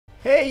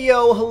Hey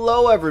yo,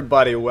 hello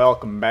everybody,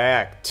 welcome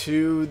back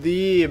to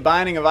the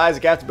Binding of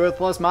Isaac Afterbirth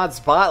Plus Mod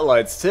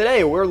Spotlights.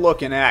 Today we're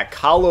looking at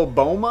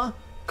COLOBOMA?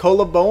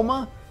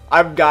 COLOBOMA?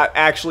 I've got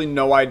actually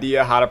no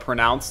idea how to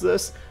pronounce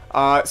this.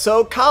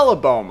 So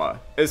COLOBOMA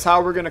is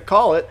how we're going to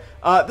call it.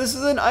 This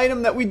is an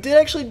item that we did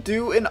actually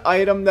do an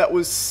item that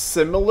was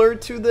similar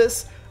to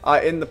this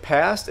in the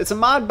past. It's a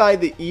mod by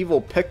the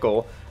Evil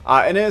Pickle,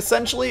 and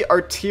essentially our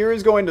tier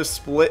is going to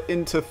split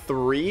into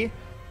 3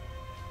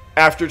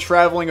 after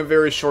traveling a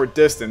very short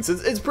distance.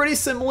 It's pretty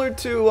similar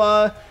to,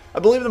 I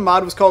believe the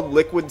mod was called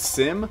Liquid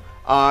Sim,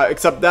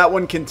 except that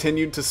one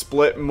continued to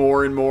split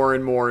more and more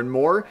and more and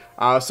more.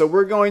 So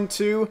we're going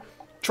to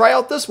try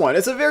out this one.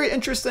 It's a very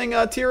interesting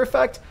tier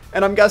effect,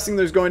 and I'm guessing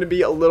there's going to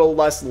be a little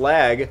less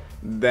lag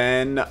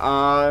than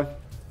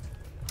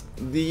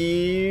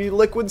the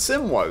Liquid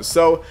Sim was.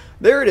 So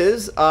there it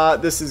is.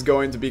 This is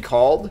going to be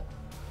called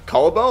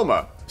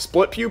COLOBOMA,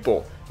 Split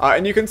Pupil.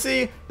 And you can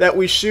see that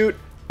we shoot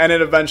and it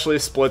eventually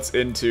splits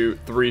into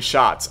 3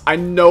 shots. I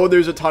know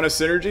there's a ton of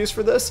synergies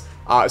for this,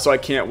 so I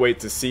can't wait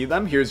to see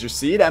them. Here's your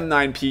seed,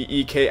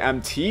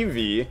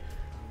 M9PEKMTV.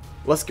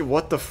 Let's get,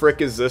 what the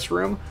frick is this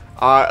room?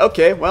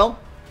 Okay, well,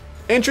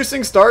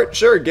 interesting start.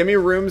 Sure, give me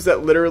rooms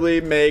that literally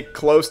make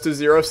close to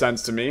 0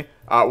 sense to me.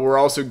 We're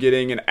also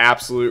getting an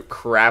absolute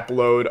crap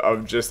load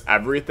of just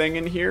everything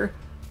in here.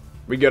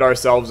 We get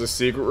ourselves a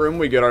secret room,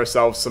 we get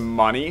ourselves some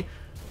money.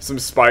 Some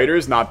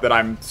spiders, not that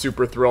I'm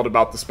super thrilled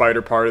about the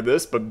spider part of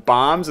this, but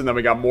bombs, and then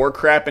we got more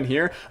crap in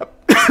here.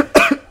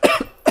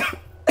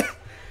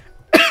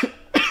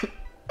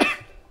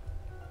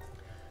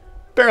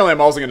 Apparently I'm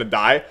also gonna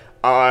die.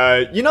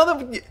 You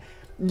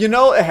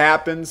know it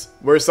happens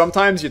where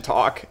sometimes you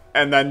talk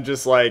and then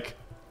just like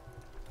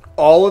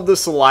all of the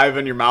saliva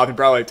in your mouth, you're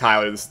probably like,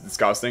 Tyler, this is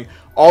disgusting.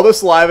 All the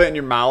saliva in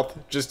your mouth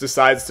just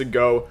decides to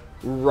go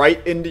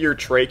right into your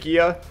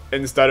trachea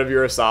instead of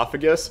your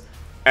esophagus.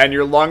 And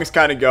your lungs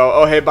kind of go,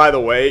 oh, hey, by the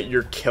way,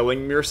 you're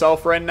killing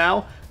yourself right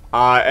now.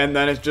 And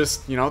then it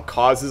just, you know,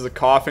 causes a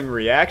coughing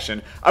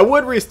reaction. I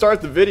would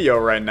restart the video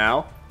right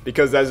now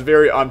because that's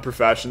very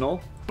unprofessional.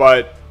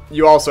 But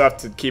you also have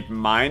to keep in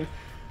mind,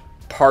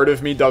 part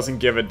of me doesn't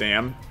give a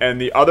damn.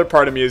 And the other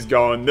part of me is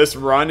going, this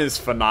run is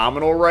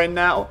phenomenal right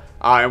now.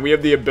 And we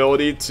have the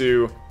ability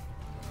to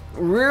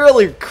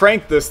really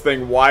crank this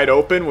thing wide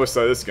open with,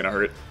 so this is going to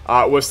hurt,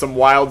 with some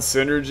wild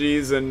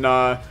synergies and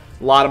a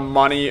lot of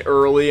money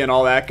early and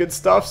all that good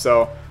stuff,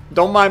 so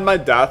don't mind my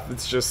death.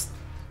 It's just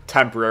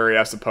temporary,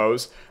 I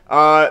suppose.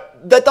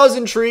 That does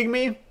intrigue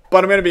me,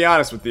 but I'm going to be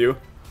honest with you.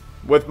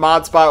 With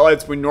mod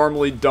spotlights, we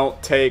normally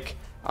don't take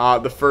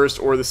the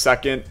first or the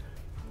second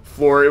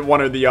floor,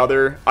 one or the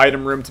other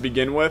item room to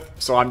begin with,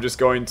 so I'm just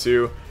going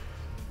to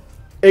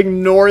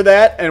ignore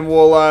that, and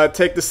we'll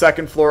take the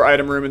second floor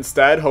item room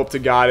instead. Hope to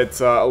God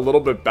it's a little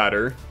bit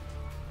better.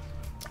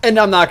 And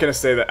I'm not going to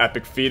say that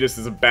Epic Fetus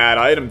is a bad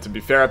item. To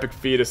be fair, Epic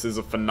Fetus is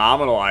a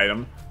phenomenal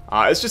item.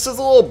 It's just a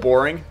little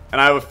boring,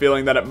 and I have a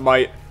feeling that it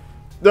might...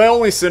 The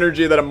only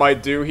synergy that it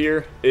might do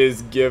here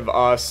is give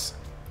us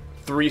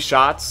 3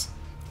 shots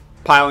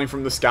piling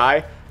from the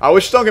sky.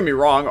 Which, don't get me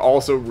wrong,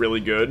 also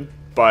really good,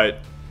 but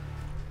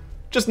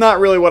just not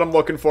really what I'm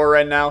looking for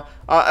right now.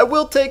 I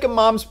will take a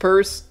mom's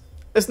purse.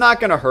 It's not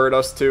going to hurt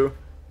us to.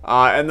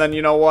 And then,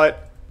 you know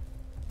what?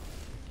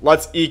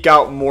 Let's eke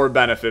out more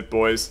benefit,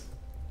 boys.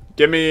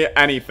 Give me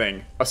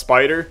anything. A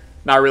spider?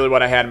 Not really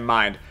what I had in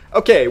mind.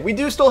 Okay, we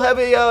do still have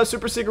a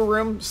super secret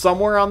room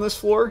somewhere on this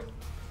floor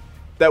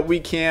that we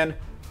can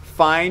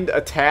find,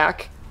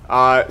 attack,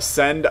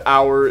 send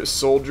our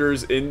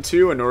soldiers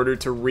into in order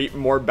to reap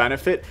more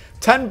benefit.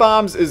 10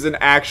 bombs is an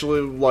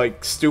actually,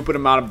 like, stupid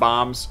amount of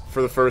bombs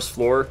for the first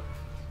floor.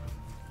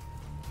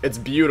 It's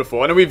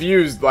beautiful. And we've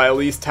used at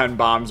least 10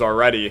 bombs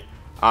already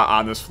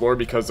on this floor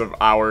because of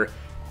our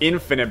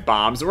infinite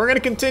bombs, and we're going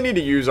to continue to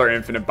use our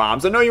infinite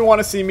bombs. I know you want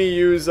to see me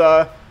use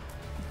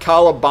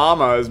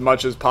COLOBOMA as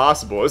much as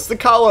possible. It's the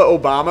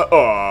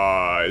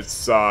COLOBOMA.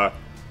 It's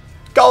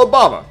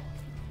COLOBOMA.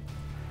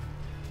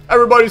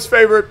 Everybody's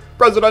favorite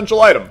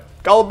presidential item,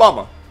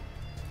 COLOBOMA.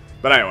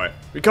 But anyway,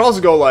 we can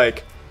also go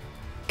like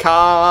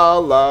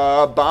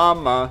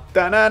COLOBOMA.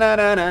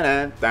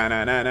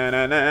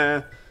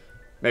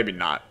 Maybe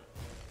not.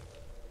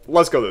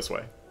 Let's go this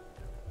way.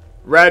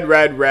 Red,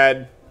 red,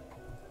 red.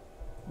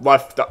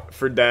 Left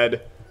for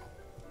dead.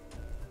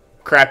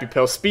 Crappy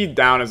pill. Speed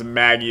down as a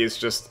Maggie is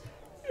just...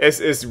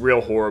 It's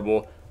real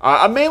horrible.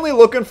 I'm mainly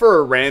looking for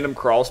a random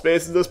crawl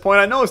space at this point.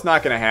 I know it's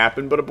not going to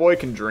happen, but a boy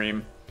can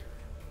dream.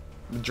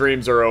 The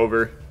dreams are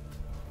over.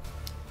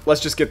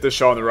 Let's just get this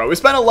show on the road. We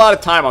spent a lot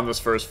of time on this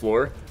first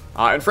floor.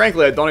 And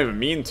frankly, I don't even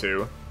mean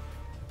to.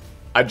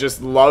 I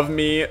just love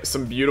me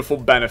some beautiful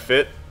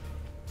benefit.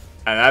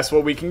 And that's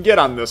what we can get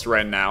on this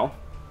right now.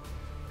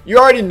 You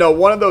already know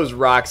one of those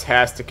rocks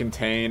has to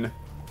contain...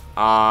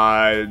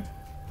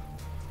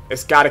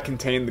 it's got to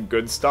contain the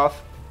good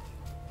stuff.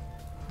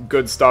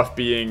 Good stuff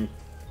being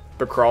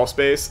the crawl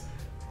space.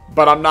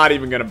 But I'm not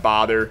even going to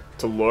bother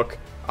to look.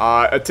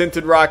 A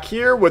tinted rock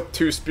here with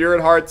 2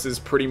 spirit hearts is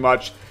pretty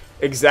much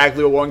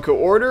exactly what one could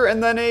order.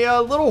 And then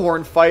a little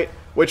horn fight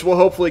which will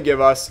hopefully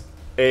give us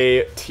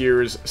a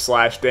tears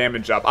 /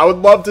 damage up. I would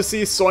love to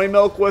see soy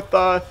milk with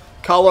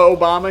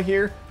COLOBOMA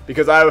here,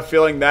 because I have a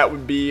feeling that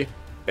would be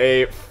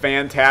a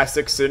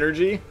fantastic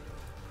synergy.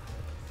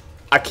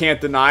 I can't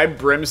deny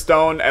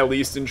Brimstone at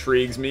least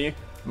intrigues me.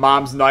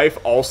 Mom's Knife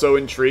also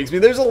intrigues me.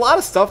 There's a lot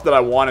of stuff that I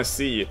want to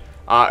see.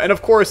 And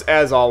of course,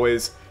 as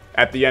always,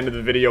 at the end of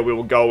the video, we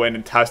will go in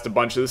and test a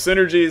bunch of the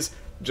synergies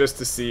just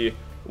to see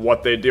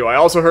what they do. I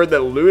also heard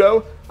that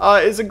Ludo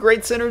is a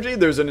great synergy.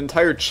 There's an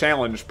entire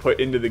challenge put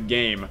into the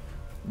game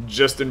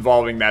just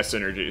involving that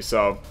synergy.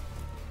 So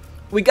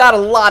we got a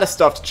lot of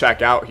stuff to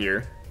check out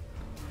here.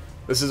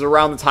 This is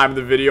around the time of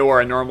the video where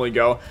I normally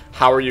go,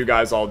 how are you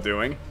guys all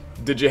doing?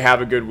 Did you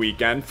have a good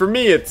weekend? For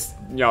me, it's,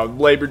 you know,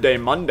 Labor Day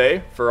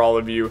Monday for all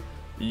of you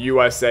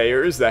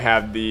USAers that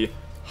have the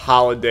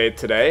holiday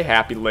today.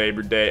 Happy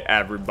Labor Day,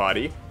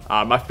 everybody.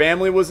 My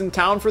family was in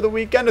town for the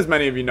weekend. As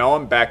many of you know,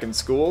 I'm back in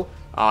school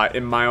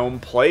in my own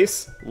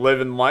place,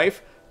 living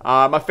life.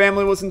 My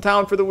family was in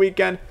town for the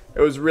weekend. It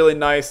was really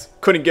nice.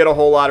 Couldn't get a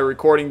whole lot of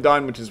recording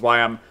done, which is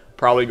why I'm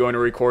probably going to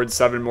record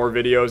 7 more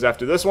videos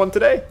after this one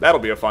today. That'll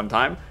be a fun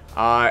time.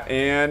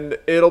 And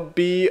it'll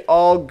be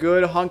all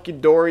good,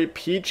 hunky-dory,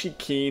 peachy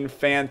keen,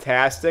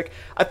 fantastic.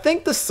 I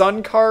think the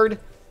sun card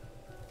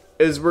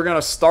is we're going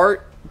to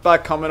start by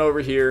coming over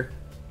here,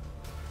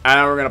 and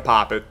then we're going to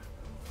pop it.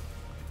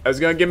 It's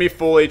going to give me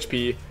full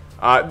HP.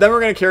 Then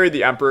we're going to carry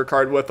the Emperor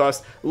card with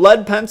us.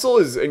 Lead Pencil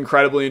is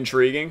incredibly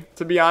intriguing,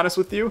 to be honest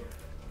with you.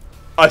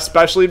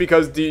 Especially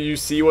because, do you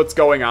see what's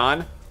going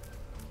on?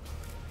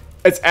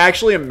 It's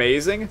actually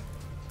amazing,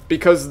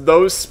 because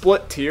those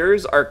split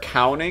tiers are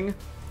counting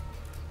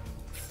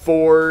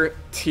for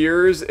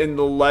tiers in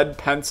the Lead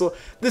Pencil.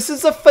 This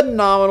is a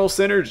phenomenal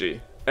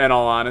synergy, in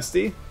all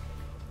honesty.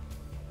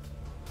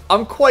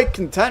 I'm quite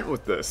content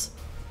with this.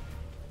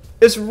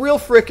 It's real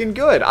freaking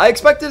good. I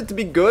expected it to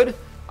be good.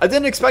 I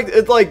didn't expect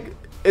it, like,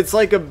 it's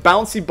like a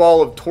bouncy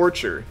ball of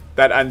torture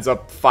that ends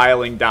up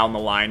filing down the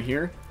line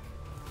here.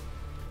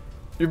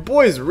 Your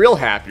boy's real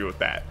happy with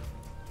that.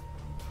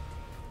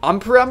 I'm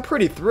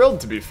pretty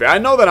thrilled, to be fair. I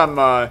know that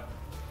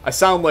I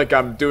sound like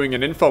I'm doing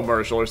an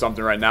infomercial or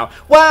something right now.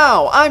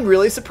 Wow, I'm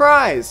really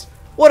surprised.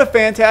 What a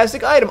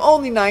fantastic item,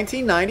 only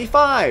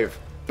 $19.95.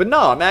 But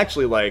no, I'm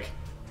actually like,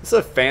 this is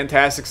a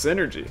fantastic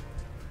synergy.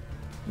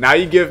 Now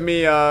you give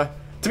me, to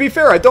be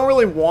fair, I don't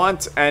really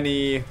want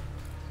anything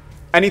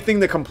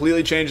that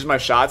completely changes my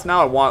shots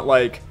now. I want,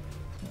 like,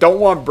 don't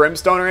want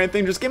Brimstone or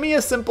anything. Just give me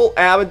a simple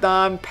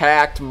Abaddon,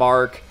 Pact,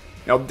 Mark.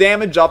 You know,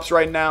 damage ups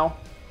right now.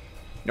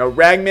 You know,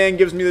 Ragman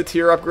gives me the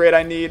tier upgrade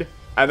I need.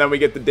 And then we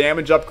get the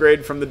damage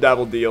upgrade from the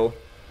Devil Deal.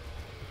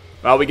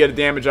 Well, we get a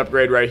damage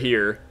upgrade right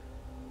here.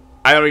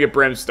 And then we get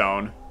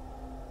Brimstone.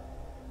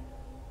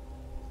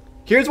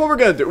 Here's what we're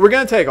going to do. We're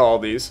going to take all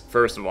of these,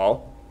 first of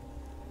all.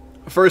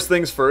 First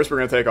things first, we're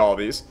going to take all of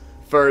these.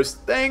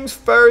 First things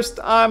first,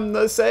 I'm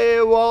the say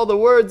all the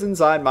words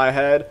inside my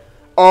head.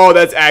 Oh,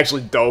 that's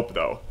actually dope,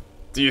 though.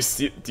 Do you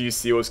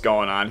see what's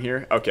going on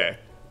here? Okay.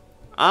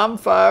 I'm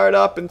fired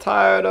up and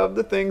tired of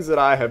the things that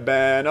I have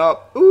been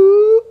up.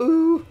 Ooh,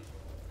 ooh.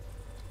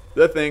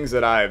 The things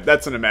that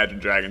that's an Imagine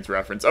Dragons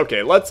reference.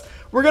 Okay,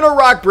 we're going to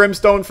rock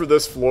Brimstone for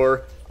this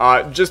floor.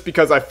 Just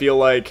because I feel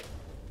like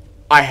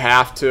I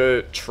have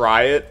to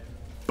try it.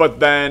 But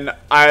then,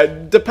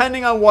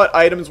 depending on what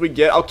items we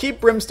get, I'll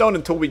keep Brimstone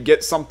until we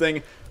get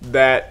something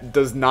that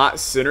does not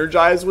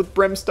synergize with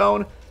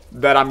Brimstone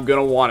that I'm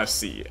going to want to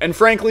see. And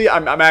frankly,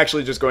 I'm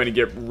actually just going to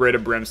get rid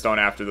of Brimstone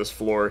after this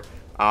floor.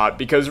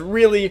 Because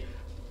really,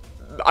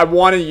 I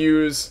want to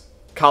use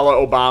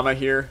COLOBOMA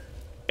here.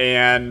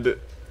 And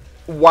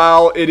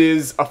while it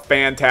is a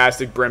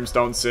fantastic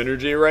Brimstone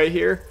synergy right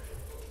here,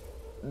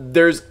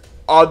 there's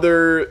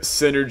other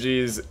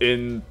synergies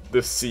in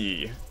the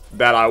sea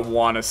that I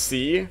want to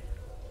see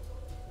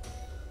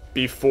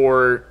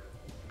before...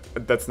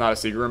 That's not a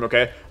secret room,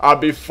 okay?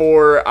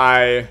 Before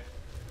I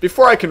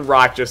can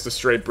rock just a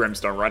straight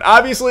Brimstone run.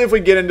 Obviously, if we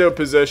get into a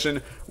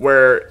position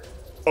where,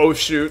 oh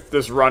shoot,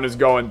 this run is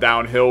going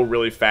downhill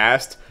really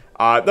fast,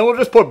 then we'll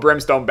just put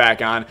Brimstone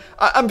back on.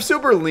 I'm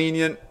super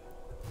lenient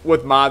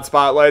with mod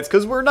spotlights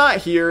because we're not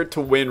here to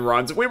win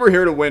runs. If we were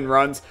here to win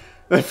runs,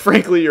 then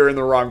frankly, you're in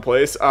the wrong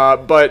place.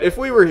 But if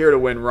we were here to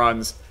win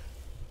runs,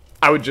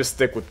 I would just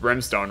stick with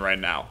Brimstone right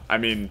now. I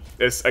mean,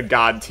 it's a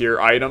god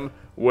tier item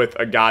with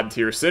a god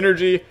tier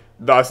synergy.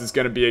 Thus, it's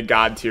going to be a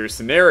god tier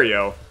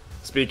scenario.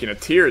 Speaking of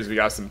tiers, we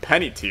got some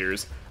penny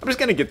tiers. I'm just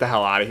going to get the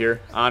hell out of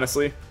here,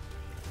 honestly.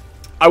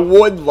 I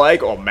would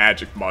like... Oh,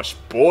 Magic Mush,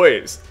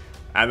 boys.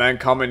 And then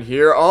come in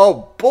here.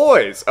 Oh,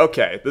 boys.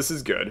 Okay, this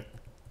is good.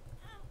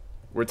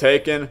 We're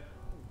taking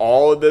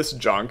all of this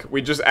junk.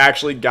 We just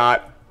actually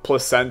got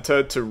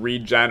Placenta to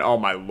regen. Oh,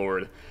 my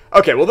lord.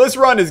 Okay, well, this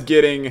run is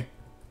getting...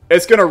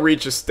 It's going to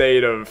reach a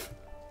state of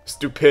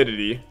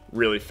stupidity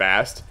really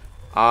fast.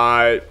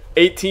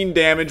 18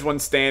 damage when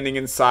standing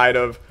inside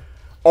of...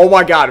 Oh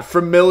my god,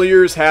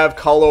 Familiars have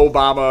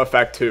COLOBOMA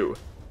effect too.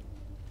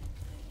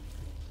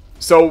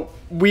 So,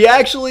 we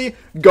actually...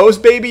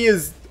 Ghost Baby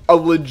is a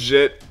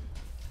legit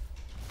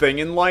thing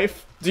in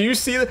life. Do you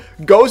see the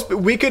Ghost?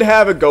 We could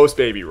have a Ghost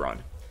Baby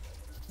run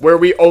where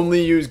we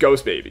only use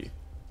Ghost Baby.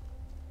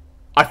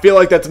 I feel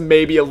like that's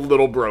maybe a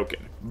little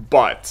broken,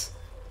 but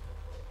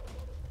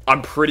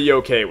I'm pretty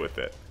okay with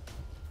it.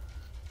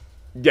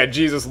 Yeah,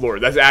 Jesus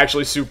Lord, that's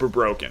actually super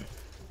broken.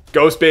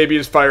 Ghost Baby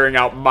is firing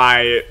out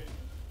my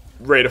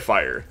rate of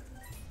fire,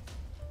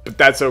 but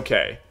that's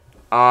okay.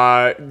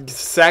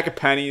 Sack of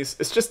pennies,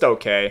 it's just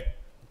okay.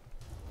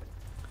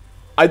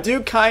 I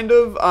do kind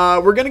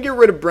of, we're gonna get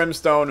rid of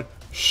Brimstone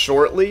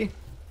shortly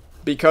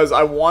because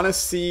I want to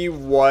see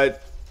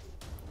what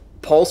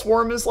Pulse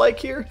Worm is like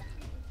here,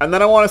 and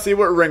then I want to see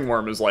what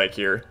Ringworm is like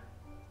here,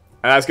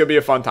 and that's gonna be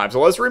a fun time.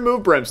 So let's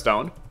remove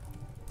Brimstone.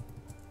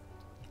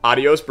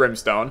 Adios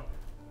Brimstone.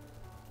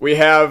 We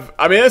have,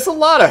 I mean, it's a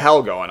lot of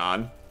hell going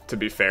on, to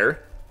be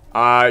fair.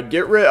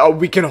 Get rid, oh,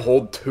 we can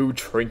hold 2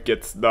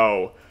 trinkets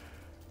though.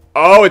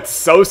 Oh, it's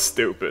so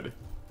stupid.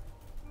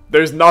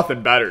 There's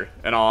nothing better,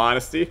 in all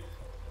honesty.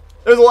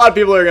 There's a lot of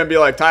people that are going to be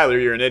like, Tyler,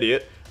 you're an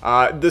idiot.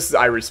 This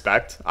I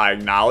respect, I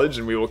acknowledge,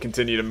 and we will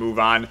continue to move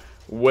on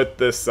with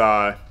this,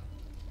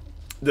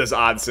 this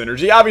odd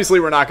synergy. Obviously,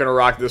 we're not going to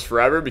rock this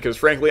forever, because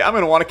frankly, I'm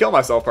going to want to kill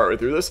myself partway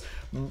through this,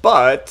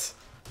 but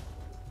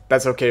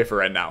that's okay for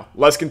right now.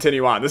 Let's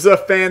continue on. This is a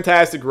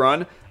fantastic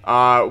run.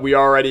 We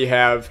already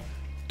have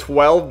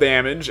 12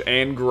 damage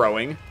and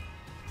growing.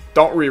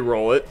 Don't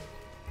re-roll it.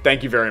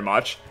 Thank you very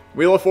much.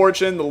 Wheel of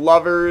Fortune, the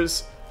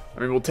Lovers. I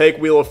mean, we'll take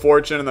Wheel of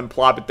Fortune and then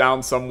plop it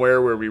down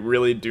somewhere where we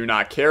really do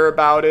not care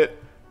about it.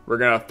 We're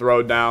going to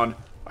throw down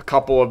a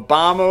couple of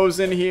Bombos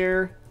in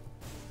here.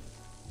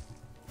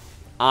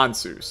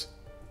 Ansus.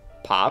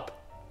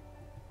 Pop.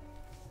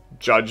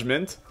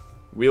 Judgment.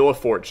 Wheel of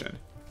Fortune.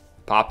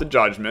 Pop the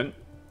Judgment.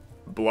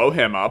 Blow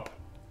him up.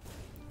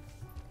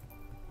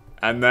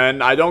 And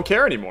then I don't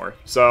care anymore.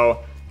 So,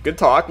 good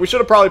talk. We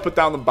should have probably put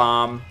down the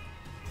Bomb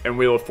and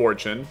Wheel of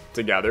Fortune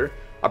together.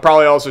 I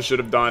probably also should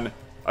have done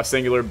a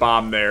singular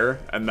bomb there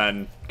and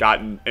then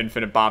gotten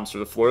infinite bombs through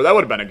the floor. That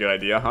would have been a good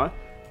idea, huh?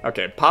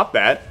 Okay, pop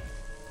that.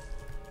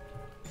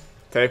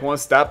 Take one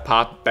step,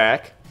 pop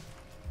back.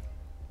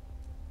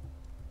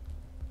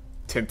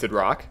 Tinted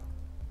Rock.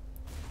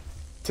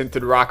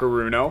 Tinted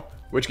Rockaruno,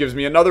 which gives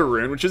me another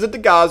rune, which is a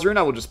Dagaz rune.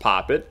 I will just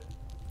pop it.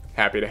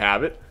 Happy to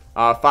have it.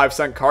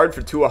 5-cent card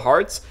for 2 of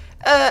hearts.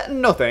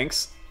 No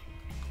thanks.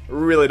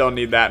 Really don't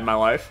need that in my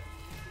life.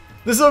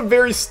 This is a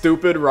very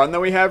stupid run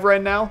that we have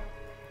right now.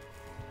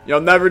 You know,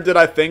 never did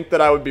I think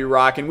that I would be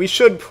rocking. We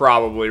should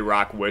probably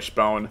rock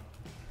Wishbone.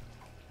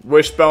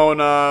 Wishbone,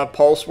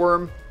 Pulse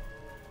Worm.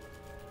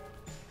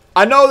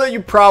 I know that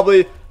you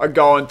probably are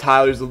going,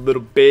 Tyler's a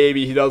little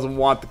baby. He doesn't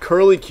want the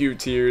curly Q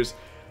tears.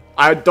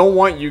 I don't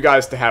want you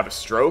guys to have a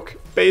stroke,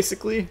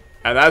 basically.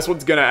 And that's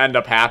what's going to end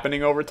up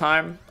happening over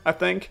time, I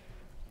think.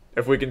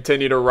 If we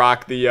continue to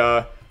rock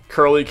the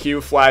curly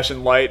Q, flash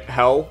and light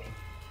hell.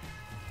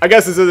 I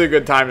guess this is a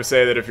good time to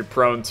say that if you're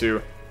prone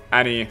to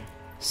any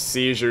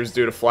seizures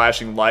due to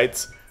flashing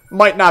lights,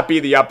 might not be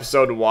the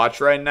episode to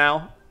watch right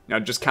now. You know,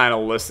 just kind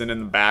of listen in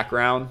the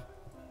background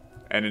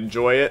and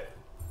enjoy it.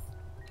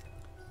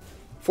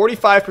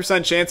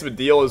 45% chance of a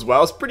deal as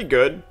well. It's pretty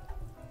good.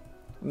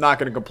 I'm not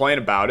going to complain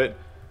about it.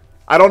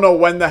 I don't know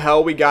when the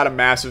hell we got a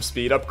massive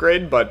speed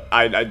upgrade, but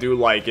I do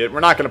like it.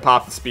 We're not going to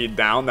pop the speed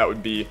down. That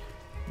would be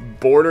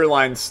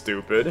borderline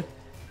stupid.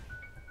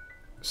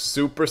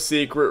 Super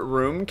secret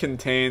room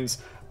contains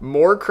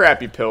more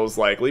crappy pills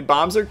likely.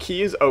 Bombs are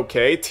keys,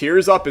 okay.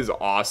 Tears up is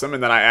awesome.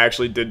 And then I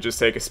actually did just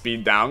take a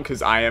speed down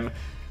because I am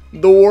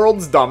the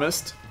world's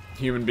dumbest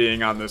human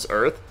being on this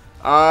earth.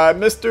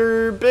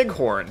 Mr.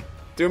 Bighorn,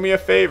 do me a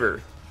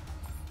favor.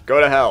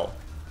 Go to hell.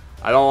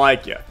 I don't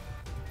like you.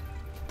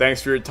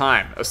 Thanks for your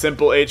time. A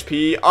simple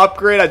HP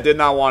upgrade I did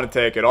not want to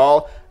take at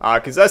all.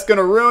 Because that's going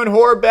to ruin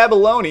Horror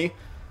Babyloni.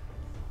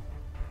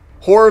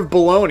 Horror of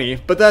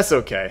Baloney, but that's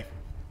okay.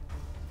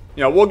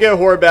 You know, we'll get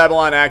Horror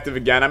Babylon active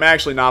again. I'm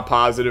actually not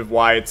positive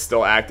why it's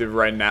still active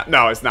right now.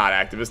 No, it's not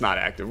active. It's not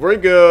active. We're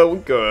good. We're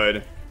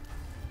good.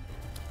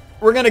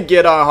 We're going to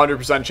get a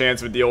 100%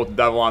 chance of a deal with the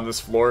devil on this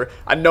floor.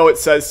 I know it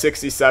says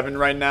 67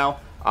 right now,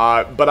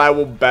 but I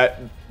will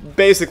bet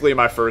basically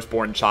my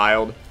firstborn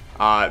child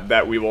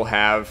that we will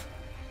have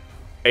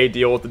a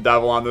deal with the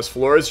devil on this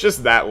floor. It's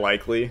just that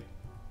likely.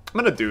 I'm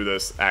going to do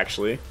this,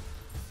 actually.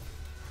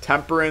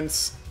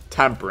 Temperance.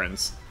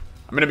 Temperance.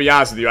 I'm going to be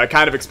honest with you. I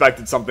kind of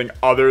expected something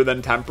other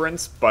than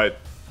Temperance, but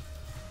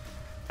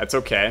that's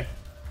okay.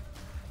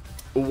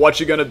 What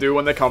you going to do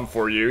when they come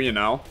for you, you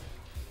know?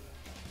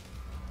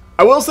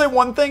 I will say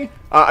one thing.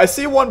 I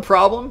see one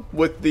problem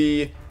with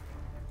the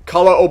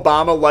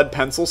COLOBOMA lead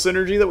pencil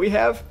synergy that we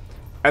have,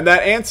 and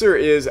that answer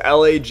is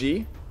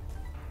LAG.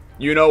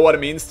 You know what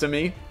it means to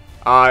me.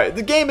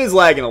 The game is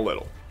lagging a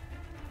little.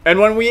 And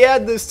when we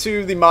add this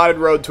to the modded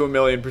Road to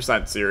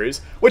 1,000,000% series,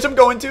 which I'm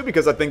going to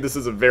because I think this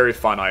is a very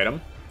fun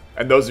item.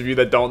 And those of you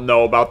that don't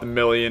know about the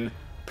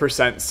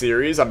 1,000,000%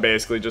 series, I'm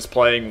basically just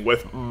playing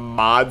with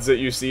mods that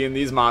you see in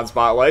these mod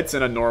spotlights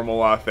in a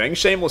normal thing.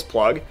 Shameless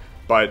plug,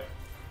 but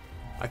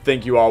I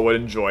think you all would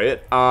enjoy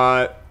it.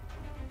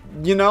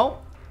 You know,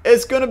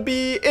 it's going to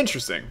be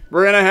interesting.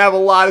 We're going to have a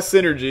lot of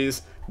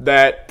synergies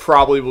that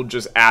probably will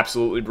just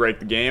absolutely break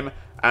the game.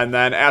 And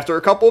then after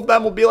a couple of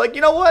them, we'll be like,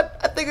 you know what?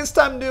 I think it's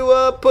time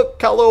to put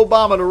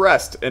COLOBOMA to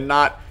rest and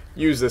not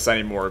use this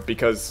anymore,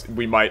 because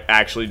we might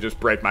actually just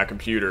break my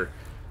computer.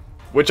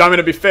 Which, I'm going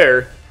to be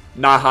fair,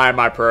 not high on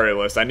my priority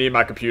list. I need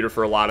my computer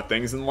for a lot of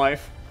things in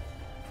life.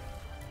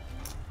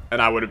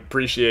 And I would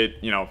appreciate,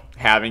 you know,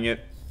 having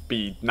it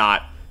be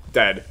not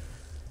dead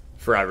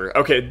forever.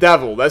 Okay,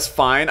 Devil, that's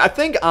fine. I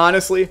think,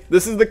 honestly,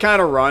 this is the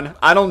kind of run,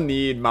 I don't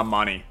need my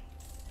money.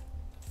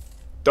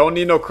 Don't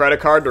need no credit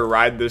card to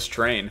ride this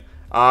train.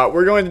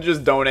 We're going to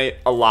just donate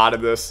a lot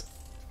of this.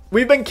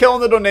 We've been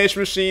killing the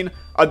donation machine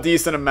a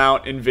decent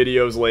amount in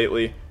videos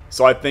lately,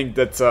 so I think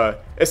that's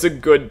it's a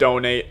good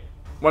donate.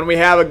 When we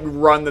have a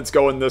run that's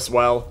going this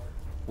well,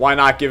 why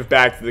not give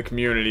back to the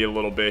community a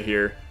little bit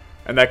here?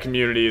 And that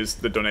community is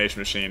the donation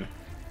machine.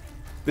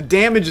 The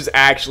damage is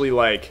actually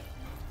like,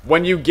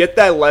 when you get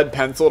that lead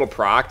pencil to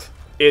proc,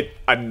 it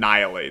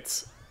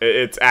annihilates.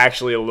 It's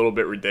actually a little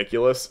bit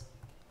ridiculous.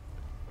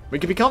 We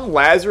can become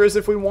Lazarus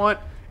if we want.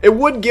 It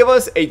would give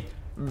us a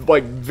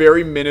like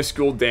very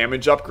minuscule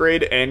damage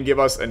upgrade and give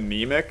us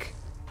anemic.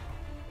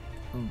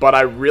 But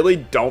I really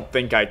don't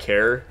think I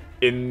care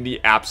in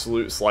the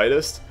absolute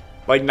slightest.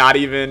 Like, not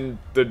even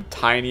the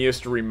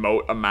tiniest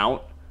remote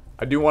amount.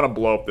 I do want to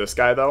blow up this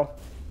guy, though,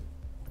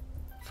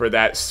 for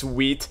that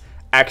sweet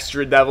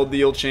extra devil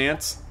deal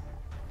chance.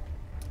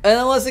 And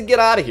then let's get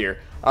out of here.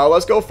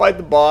 Let's go fight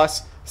the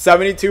boss.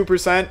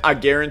 72%, I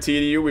guarantee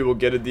to you we will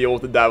get a deal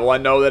with the devil. I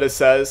know that it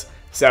says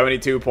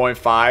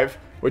 72.5,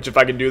 which if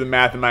I can do the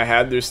math in my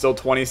head, there's still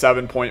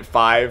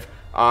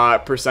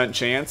 27.5%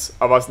 chance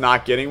of us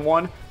not getting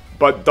one.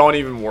 But don't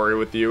even worry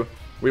with you.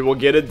 We will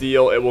get a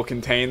deal. It will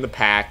contain the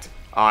pact,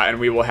 and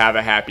we will have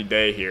a happy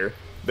day here.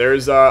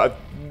 There's a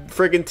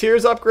friggin'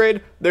 Tears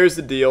upgrade. There's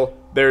the deal.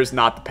 There's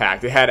not the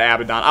pact. It had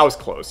Abaddon. I was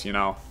close, you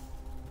know.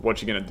 What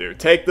you gonna do?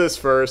 Take this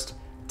first.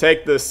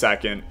 Take this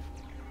second.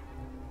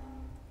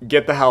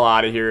 Get the hell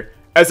out of here.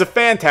 It's a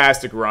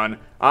fantastic run.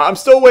 I'm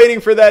still waiting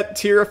for that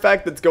tier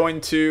effect that's going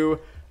to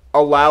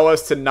allow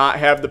us to not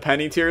have the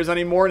penny tiers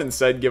anymore and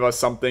instead give us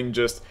something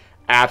just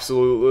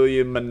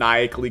absolutely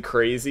maniacally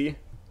crazy.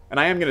 And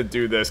I am going to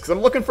do this because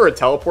I'm looking for a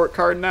teleport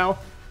card now.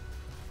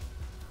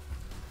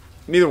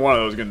 Neither one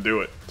of those is going to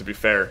do it, to be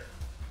fair.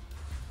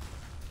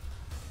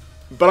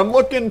 But I'm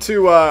looking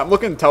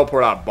to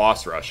teleport out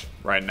Boss Rush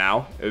right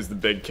now is the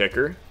big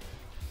kicker.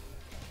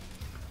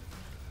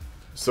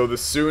 So the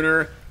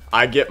sooner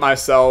I get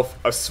myself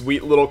a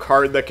sweet little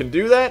card that can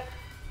do that.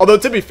 Although,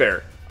 to be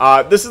fair,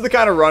 this is the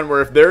kind of run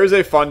where if there is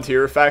a fun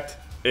tier effect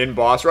in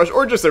Boss Rush,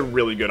 or just a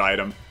really good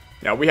item,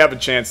 you know, we have a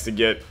chance to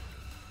get, you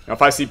know,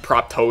 if I see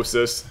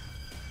Proptosis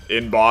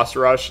in Boss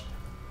Rush,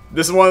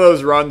 this is one of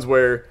those runs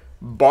where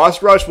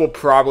Boss Rush will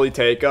probably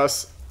take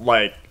us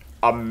like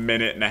a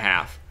minute and a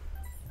half.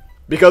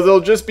 Because it'll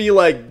just be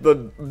like,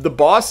 the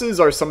bosses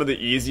are some of the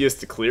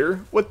easiest to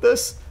clear with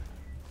this.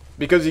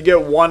 Because you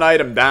get one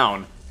item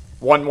down,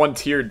 one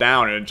tier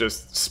down, and it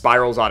just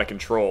spirals out of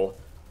control.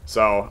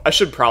 So I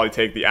should probably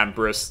take the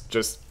Empress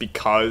just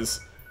because.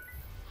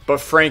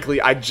 But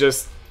frankly,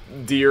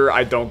 dear,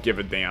 I don't give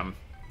a damn.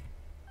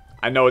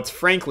 I know it's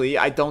frankly,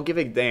 I don't give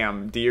a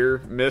damn, dear,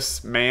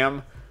 miss,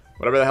 ma'am,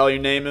 whatever the hell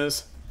your name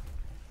is.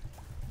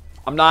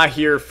 I'm not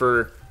here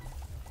for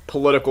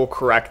political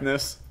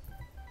correctness.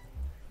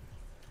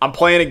 I'm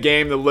playing a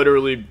game that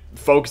literally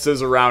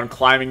focuses around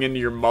climbing into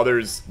your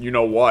mother's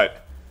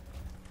you-know-what.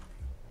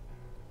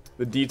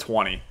 The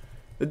D20.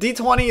 The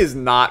D20 is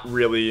not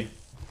really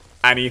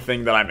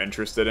anything that I'm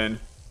interested in.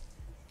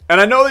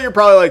 And I know that you're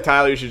probably like,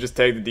 Tyler, you should just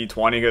take the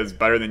D20 because it's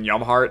better than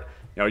Yumheart.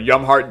 You know,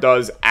 Yumheart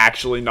does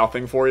actually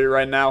nothing for you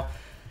right now.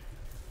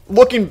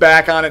 Looking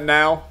back on it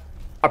now,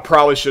 I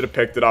probably should have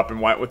picked it up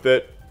and went with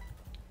it.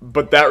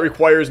 But that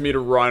requires me to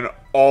run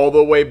all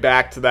the way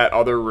back to that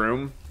other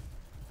room.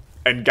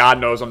 And God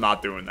knows I'm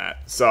not doing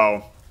that.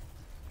 So,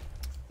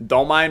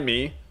 don't mind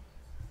me.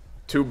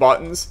 2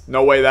 buttons.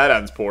 No way that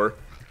ends poor.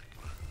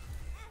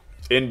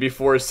 In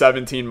before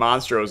 17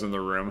 Monstros in the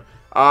room.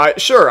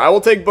 Sure, I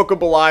will take Book of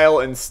Belial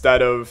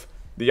instead of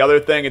the other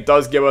thing. It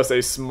does give us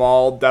a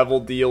small devil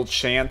deal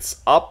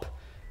chance up,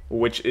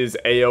 which is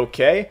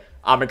a-okay.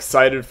 I'm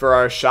excited for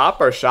our shop.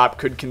 Our shop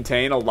could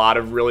contain a lot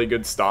of really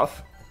good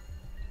stuff.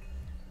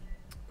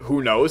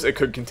 Who knows? It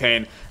could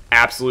contain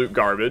absolute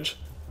garbage.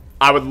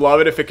 I would love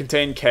it if it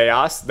contained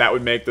chaos. That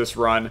would make this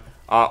run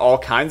all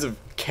kinds of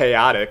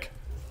chaotic.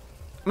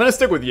 I'm going to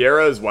stick with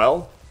Yera as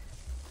well.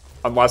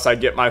 Unless I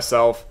get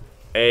myself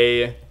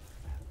I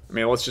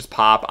mean, let's just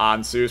pop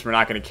Ansus. We're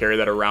not going to carry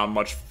that around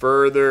much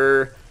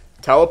further.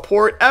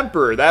 Teleport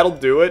Emperor. That'll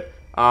do it.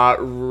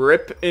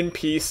 Rip in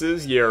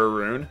pieces Yera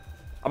rune.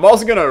 I'm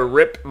also going to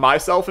rip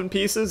myself in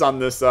pieces on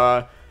this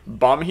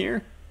bum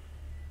here.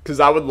 Because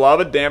I would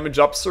love a damage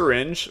up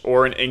syringe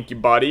or an Inky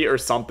Buddy or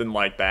something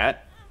like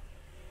that.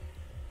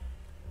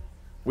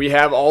 We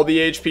have all the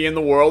HP in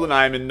the world, and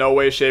I am in no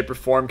way, shape, or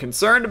form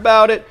concerned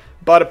about it.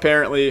 But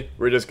apparently,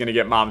 we're just going to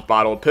get Mom's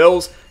bottle of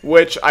pills,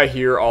 which I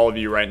hear all of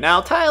you right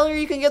now. Tyler,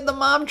 you can get the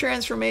Mom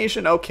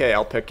transformation. Okay,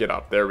 I'll pick it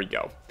up. There we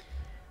go.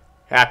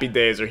 Happy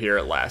days are here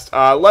at last.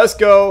 Let's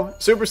go.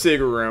 Super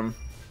Secret Room.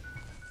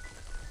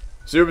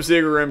 Super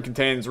Secret Room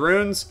contains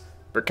runes,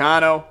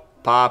 Berkano,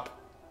 Pop,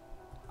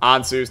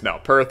 Ansus, no,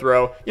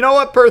 Perthro. You know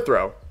what?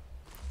 Perthro.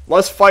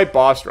 Let's fight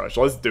Boss Rush.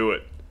 Let's do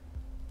it.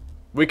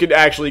 We could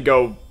actually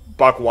go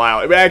buck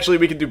wild. Actually,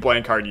 we could do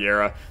Blank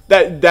Cardiera.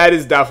 That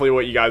is definitely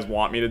what you guys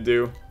want me to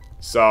do.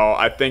 So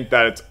I think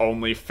that it's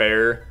only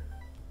fair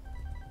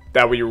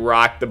that we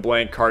rock the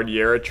Blank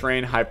Cardiera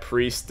train. High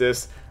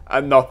Priestess.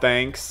 No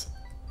thanks.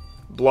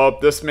 Blow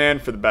up this man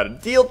for the better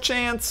deal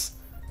chance.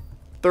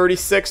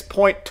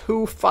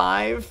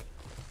 36.25.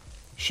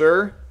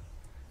 Sure.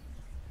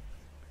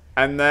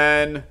 And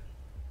then,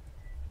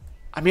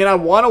 I mean, I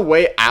want a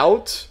way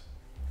out,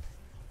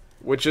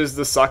 which is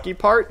the sucky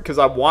part, because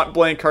I want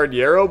Blank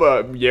Cardiero,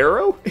 but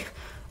Yarrow?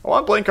 I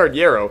want Blank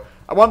Cardiero.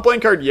 I want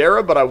Blank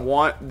Cardiera, but I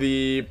want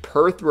the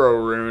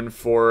Perthro rune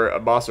for a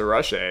Boss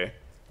Rush.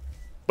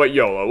 But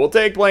YOLO. We'll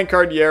take Blank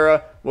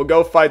Cardiera. We'll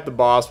go fight the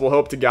boss. We'll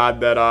hope to God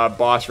that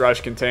Boss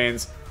Rush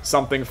contains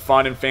something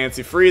fun and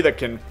fancy-free that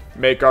can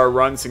make our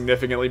run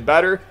significantly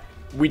better.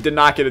 We did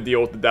not get a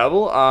deal with the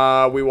devil.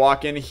 We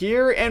walk in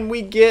here, and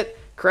we get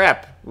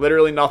crap.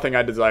 Literally nothing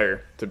I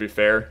desire, to be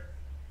fair.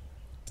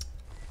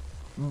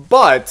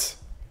 But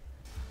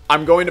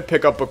I'm going to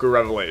pick up Book of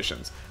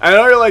Revelations. And I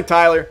know you're like,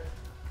 Tyler,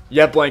 you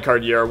have Blank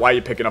Cardiera. Why are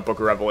you picking up Book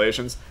of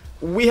Revelations?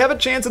 We have a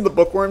chance at the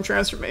Bookworm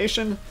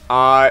transformation.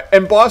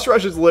 And Boss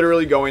Rush is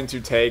literally going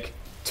to take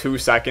 2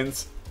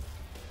 seconds.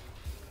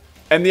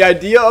 And the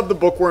idea of the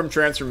Bookworm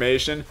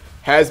transformation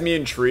has me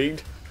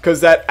intrigued. Because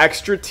that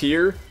extra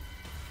tier,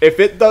 if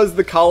it does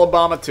the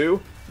COLOBOMA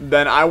too,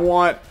 then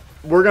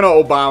we're going to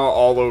Obama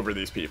all over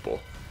these people.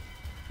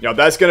 You know,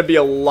 that's going to be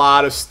a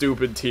lot of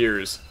stupid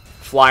tiers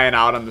flying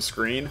out on the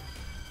screen.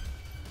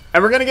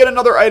 And we're going to get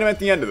another item at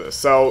the end of this.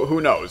 So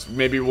who knows?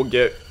 Maybe we'll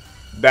get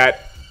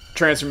that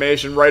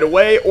transformation right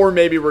away. Or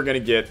maybe we're going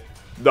to get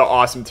the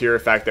awesome tier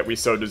effect that we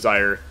so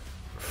desire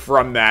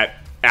from that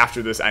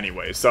after this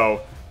anyway.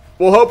 So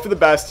we'll hope for the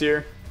best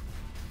here.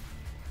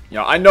 You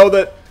know, I know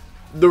that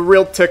the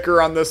real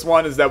ticker on this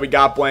one is that we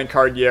got Blank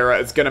Cardiera.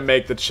 It's going to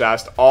make the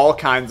chest all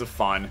kinds of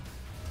fun.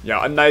 You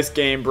know, a nice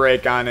game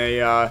break on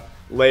a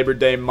Labor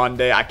Day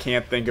Monday. I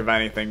can't think of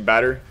anything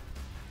better.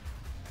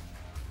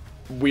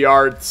 We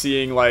are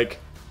seeing, like,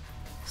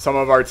 some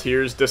of our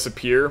tiers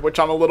disappear, which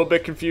I'm a little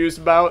bit confused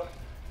about.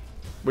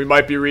 We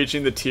might be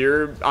reaching the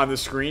tier on the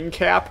screen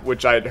cap,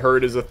 which I'd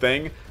heard is a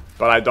thing,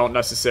 but I don't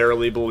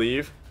necessarily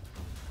believe.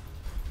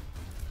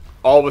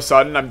 All of a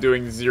sudden, I'm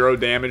doing 0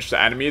 damage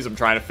to enemies. I'm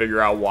trying to figure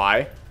out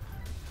why.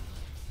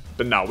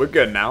 But no, we're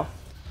good now.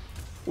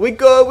 We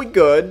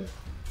good.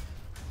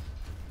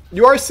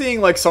 You are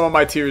seeing, like, some of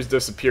my tiers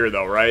disappear,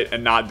 though, right?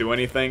 And not do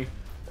anything?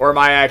 Or am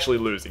I actually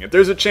losing it?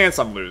 There's a chance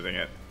I'm losing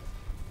it.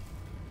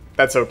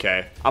 That's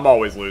okay. I'm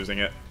always losing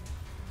it.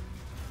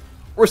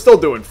 We're still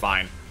doing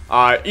fine.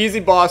 Easy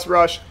boss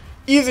rush.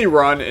 Easy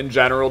run in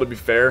general, to be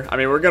fair. I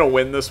mean, we're going to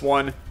win this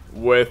one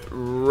with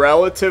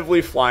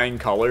relatively flying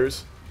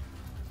colors.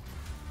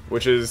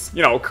 Which is,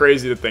 you know,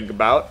 crazy to think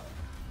about.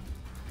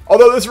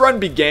 Although this run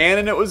began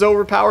and it was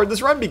overpowered.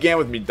 This run began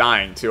with me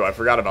dying, too. I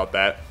forgot about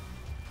that.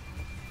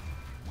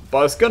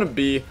 But it's going to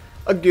be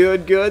a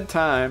good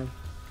time.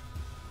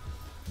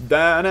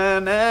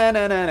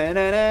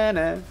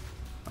 Da-na-na-na-na-na-na-na.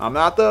 I'm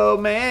not the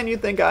man you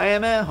think I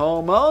am at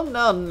home. Oh,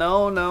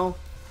 no.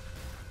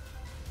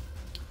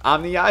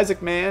 I'm the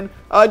Isaac man.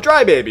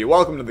 Dry Baby,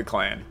 welcome to the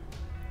clan.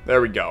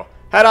 There we go.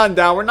 Head on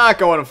down. We're not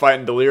going to fight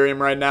in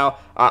Delirium right now.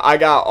 I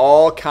got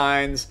all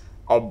kinds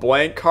of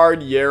Blank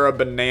Cardiera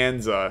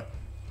Bonanza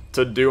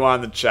to do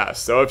on the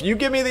chest. So if you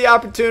give me the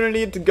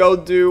opportunity to go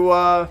do,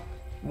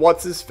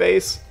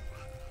 what's-his-face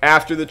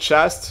after the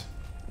chest,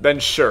 then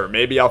sure,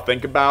 maybe I'll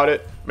think about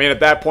it. I mean, at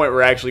that point,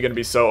 we're actually going to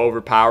be so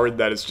overpowered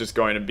that it's just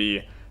going to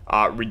be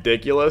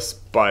ridiculous.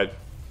 But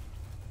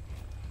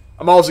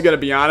I'm also going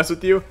to be honest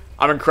with you.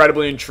 I'm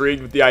incredibly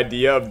intrigued with the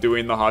idea of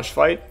doing the Hush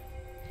fight.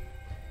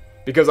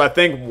 Because I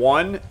think,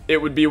 1,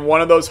 it would be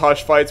one of those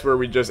Hush fights where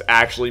we just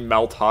actually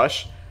melt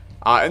Hush.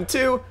 And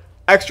 2,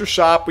 extra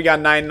shop. We got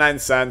 99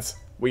 cents.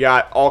 We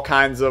got all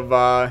kinds of,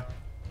 I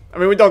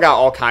mean, we don't got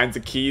all kinds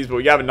of keys, but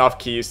we have enough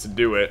keys to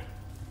do it.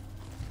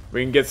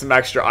 We can get some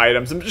extra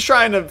items. I'm just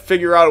trying to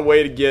figure out a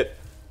way to get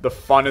the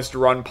funnest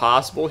run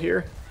possible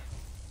here.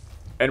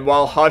 And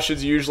while Hush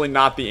is usually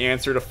not the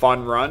answer to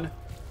fun run, you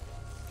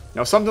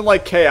know, something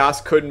like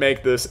Chaos could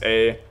make this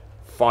a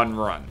fun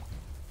run.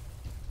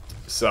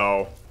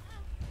 So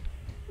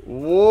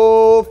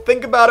we'll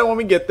think about it when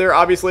we get there.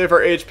 Obviously, if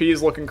our HP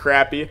is looking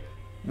crappy,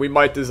 we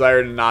might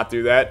desire to not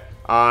do that.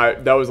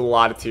 That was a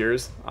lot of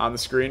tears on the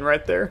screen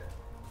right there.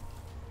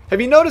 Have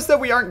you noticed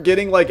that we aren't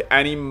getting, like,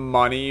 any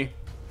money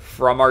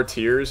from our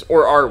tiers?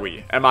 Or are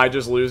we? Am I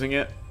just losing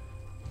it?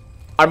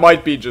 I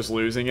might be just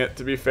losing it,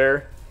 to be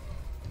fair.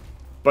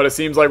 But it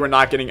seems like we're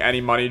not getting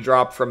any money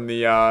drop from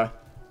the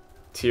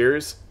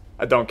Tears.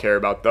 I don't care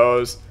about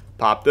those.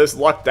 Pop this.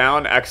 Luck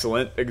down.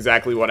 Excellent.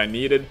 Exactly what I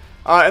needed.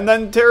 And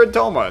then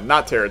Teratoma.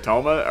 Not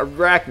Teratoma.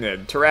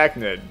 Arachnid.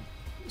 Terrachnid.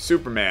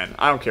 Superman.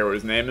 I don't care what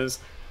his name is.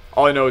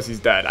 All I know is he's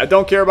dead. I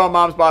don't care about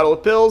Mom's bottle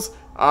of pills.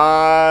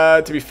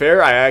 To be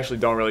fair, I actually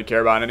don't really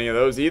care about any of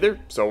those either.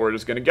 So we're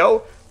just going to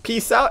go.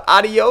 Peace out.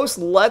 Adios.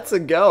 Let's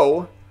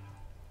go.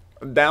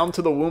 Down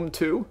to the womb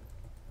 2.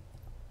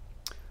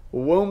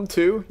 Womb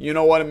 2. You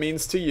know what it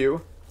means to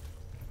you.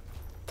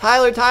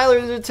 Tyler,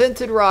 there's a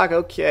tinted rock.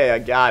 Okay, I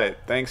got it.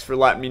 Thanks for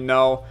letting me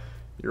know.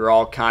 You're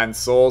all kind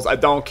souls. I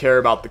don't care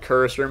about the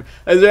curse room.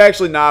 There's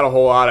actually not a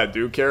whole lot I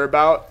do care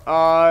about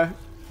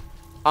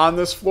on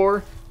this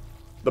floor.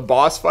 The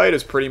boss fight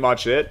is pretty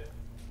much it.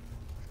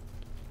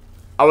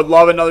 I would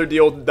love another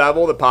deal with the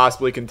devil that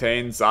possibly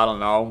contains, I don't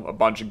know, a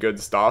bunch of good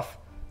stuff.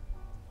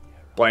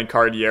 Blank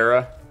card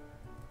Yera.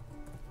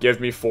 Give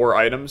me 4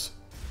 items.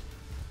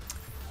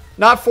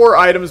 Not 4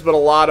 items, but a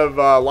lot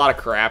of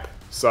crap.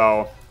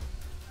 So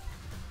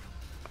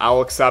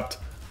I'll accept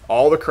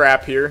all the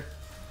crap here.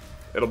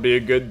 It'll be a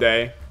good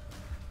day.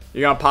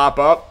 You gonna pop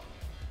up?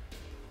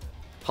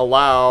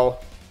 Hello,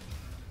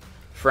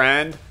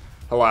 friend.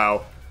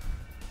 Hello.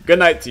 Good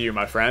night to you,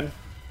 my friend.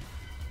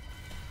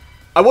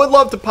 I would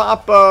love to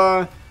pop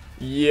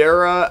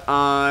Yera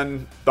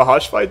on the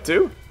Hush fight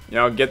too. You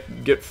know,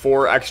 get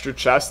 4 extra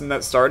chests in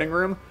that starting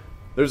room.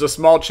 There's a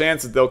small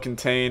chance that they'll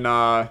contain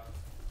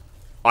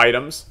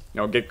items.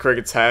 You know, get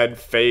Cricket's head,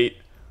 Fate,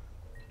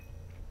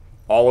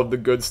 all of the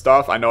good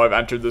stuff. I know I've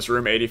entered this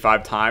room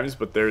 85 times,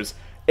 but there's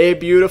a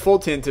beautiful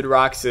tinted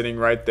rock sitting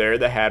right there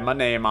that had my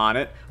name on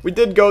it. We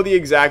did go the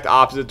exact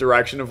opposite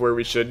direction of where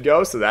we should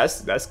go, so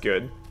that's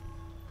good.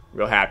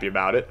 Real happy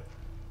about it.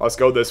 Let's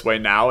go this way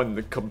now in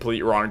the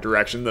complete wrong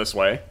direction this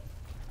way.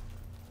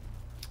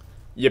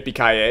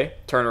 Yippee-ki-yay.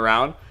 Turn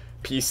around.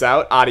 Peace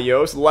out.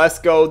 Adios. Let's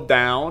go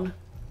down.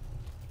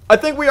 I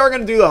think we are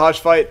going to do the Hush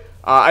fight.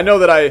 I know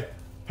that I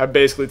have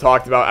basically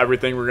talked about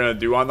everything we're going to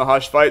do on the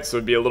Hush fight, so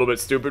it'd be a little bit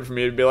stupid for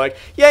me to be like,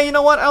 yeah, you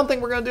know what? I don't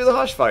think we're going to do the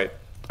Hush fight.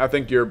 I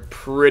think you're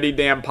pretty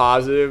damn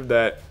positive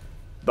that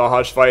the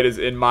Hush fight is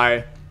in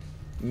my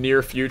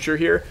near future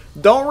here.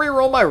 Don't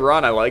re-roll my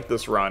run. I like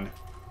this run.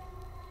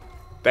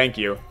 Thank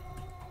you.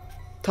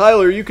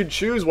 Tyler, you could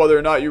choose whether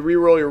or not you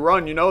re-roll your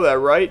run. You know that,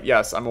 right?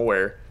 Yes, I'm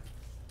aware.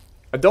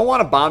 I don't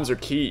want a bombs or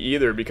key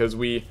either because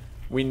we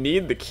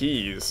need the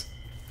keys.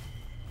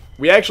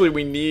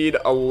 We need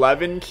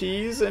 11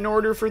 keys in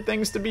order for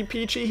things to be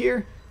peachy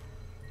here.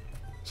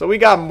 So we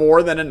got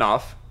more than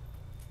enough.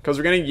 Because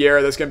we're going to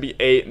Yera, that's going to be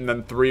 8, and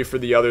then 3 for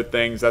the other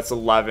things. That's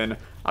 11.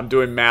 I'm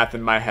doing math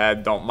in my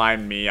head. Don't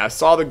mind me. I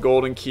saw the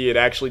golden key. It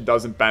actually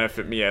doesn't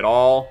benefit me at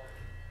all.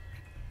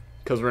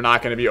 Because we're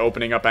not going to be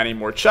opening up any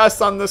more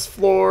chests on this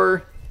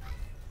floor.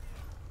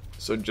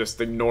 So just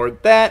ignore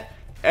that.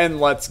 And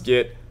let's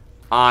get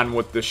on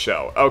with the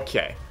show.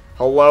 Okay.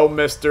 Hello,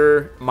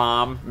 Mr.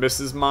 Mom.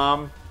 Mrs.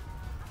 Mom.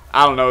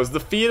 I don't know. Is the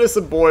fetus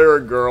a boy or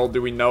a girl?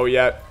 Do we know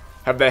yet?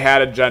 Have they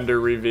had a gender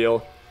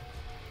reveal?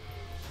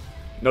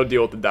 No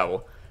deal with the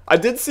devil. I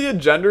did see a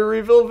gender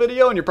reveal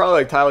video, and you're probably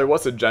like, Tyler,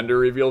 what's a gender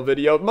reveal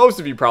video? Most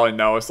of you probably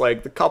know. It's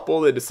like the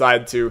couple, they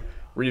decide to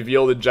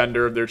reveal the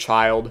gender of their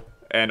child.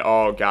 And,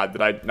 oh, God,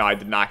 no, I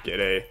did not get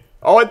a...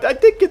 Oh, I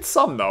did get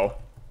some, though.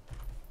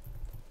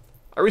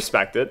 I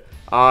respect it.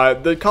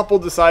 The couple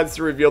decides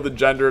to reveal the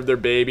gender of their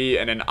baby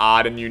in an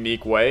odd and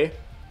unique way.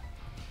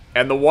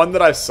 And the one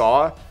that I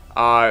saw,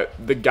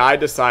 the guy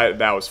decided...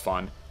 That was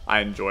fun.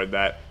 I enjoyed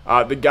that.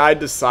 The guy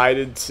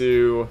decided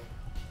to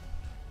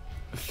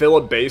fill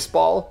a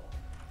baseball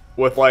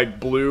with, like,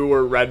 blue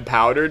or red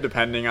powder,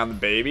 depending on the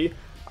baby.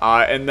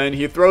 And then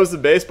he throws the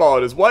baseball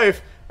at his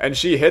wife, and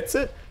she hits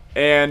it.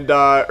 And,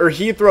 or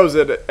he throws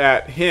it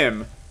at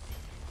him.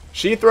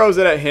 She throws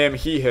it at him,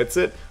 he hits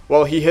it.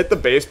 Well, he hit the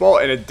baseball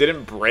and it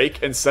didn't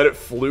break. Instead, it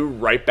flew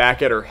right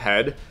back at her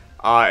head.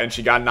 And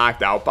she got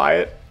knocked out by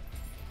it.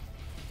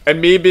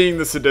 And me being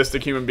the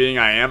sadistic human being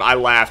I am, I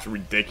laughed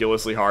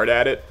ridiculously hard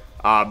at it.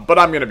 But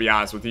I'm going to be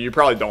honest with you, you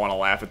probably don't want to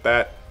laugh at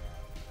that.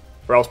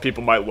 Or else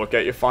people might look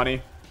at you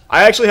funny.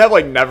 I actually have,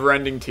 like,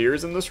 never-ending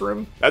tears in this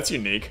room. That's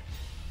unique.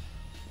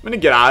 I'm going to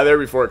get out of there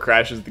before it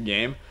crashes the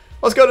game.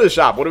 Let's go to the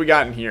shop. What do we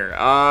got in here?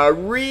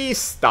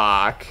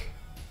 Restock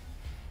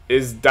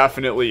is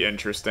definitely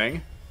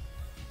interesting.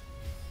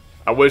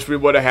 I wish we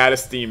would have had a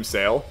Steam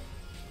sale.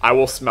 I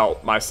will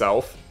smelt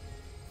myself.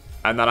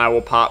 And then I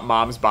will pop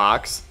Mom's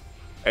box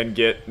and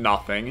get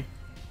nothing.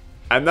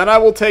 And then I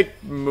will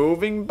take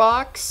moving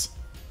box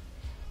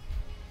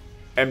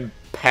and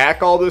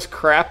pack all this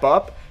crap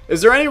up.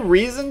 Is there any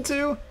reason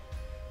to?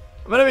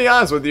 I'm going to be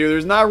honest with you.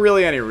 There's not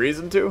really any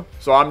reason to.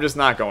 So I'm just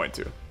not going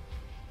to.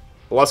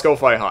 But let's go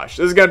fight Hush.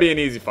 This is going to be an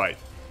easy fight.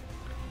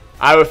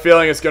 I have a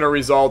feeling it's going to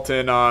result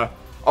in a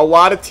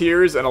lot of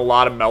tears and a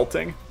lot of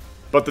melting.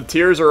 But the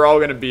tears are all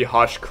going to be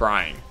Hush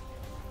crying.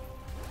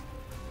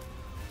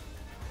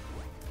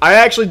 I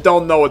actually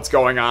don't know what's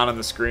going on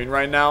the screen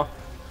right now.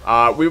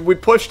 We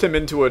pushed him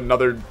into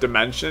another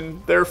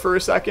dimension there for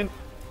a second.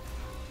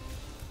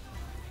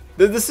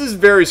 This is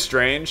very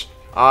strange.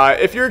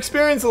 If you're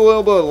experiencing a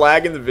little bit of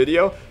lag in the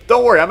video,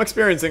 don't worry, I'm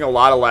experiencing a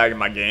lot of lag in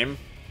my game.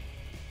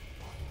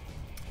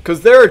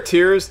 Because there are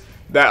tiers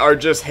that are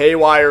just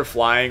haywire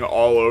flying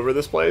all over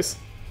this place.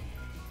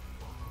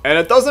 And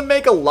it doesn't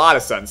make a lot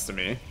of sense to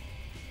me.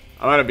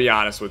 I'm going to be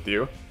honest with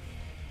you.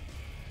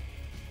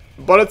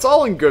 But it's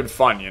all in good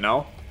fun, you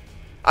know?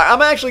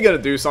 I'm actually going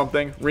to do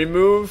something.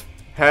 Remove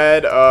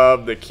head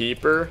of the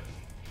keeper.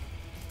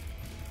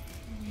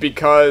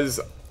 Because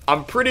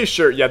I'm pretty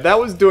sure, yeah, that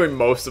was doing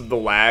most of the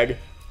lag,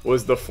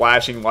 was the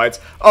flashing lights.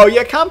 Oh,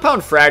 yeah,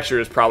 Compound Fracture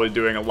is probably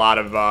doing a lot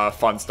of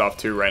fun stuff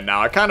too right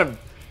now.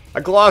 I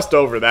glossed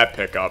over that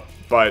pickup,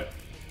 but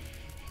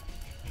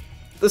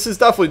this is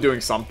definitely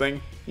doing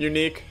something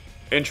unique,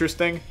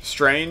 interesting,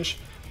 strange.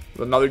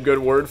 Another good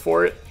word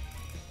for it.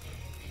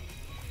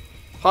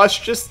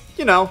 Hush, just,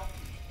 you know,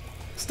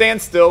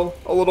 stand still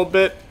a little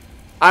bit.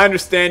 I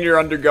understand you're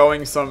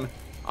undergoing some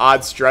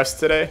odd stress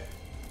today.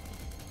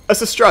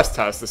 It's a stress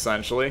test,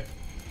 essentially.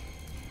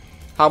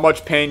 How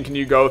much pain can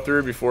you go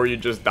through before you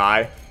just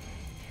die?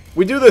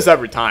 We do this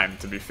every time,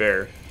 to be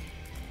fair.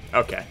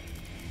 Okay.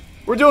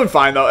 We're doing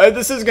fine, though.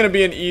 This is going to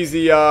be an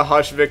easy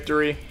Hush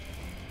victory,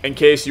 in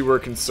case you were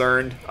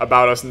concerned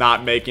about us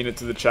not making it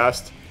to the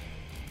chest.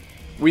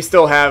 We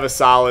still have a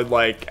solid,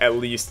 like, at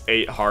least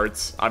 8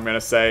 hearts, I'm going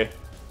to say.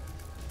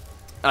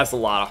 That's a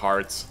lot of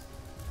hearts.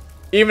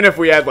 Even if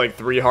we had, like,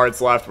 3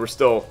 hearts left, we're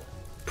still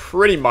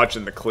pretty much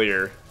in the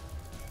clear.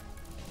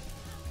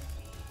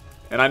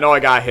 And I know I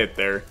got hit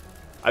there.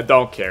 I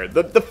don't care.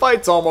 The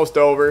fight's almost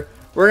over.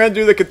 We're going to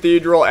do the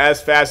cathedral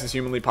as fast as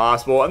humanly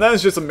possible. And then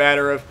it's just a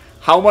matter of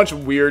how much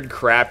weird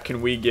crap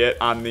can we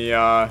get on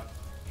the...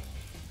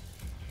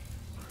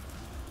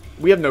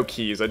 We have no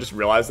keys. I just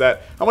realized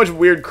that. How much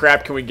weird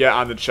crap can we get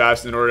on the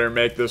chest in order to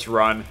make this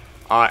run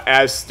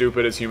as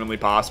stupid as humanly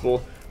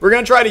possible? We're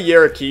going to try to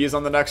Yara keys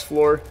on the next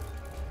floor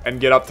and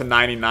get up to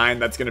 99.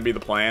 That's going to be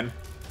the plan.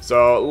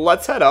 So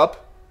let's head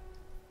up.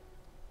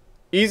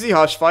 Easy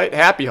Hush fight.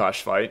 Happy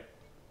Hush fight.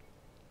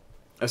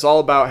 It's all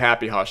about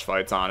happy Hush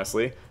fights,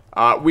 honestly.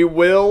 We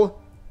will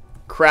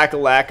crack a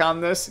lack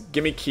on this.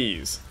 Give me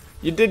keys.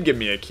 You did give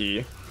me a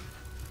key.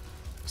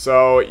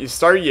 So you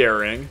start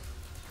Yaring.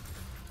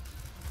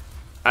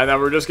 And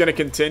then we're just going to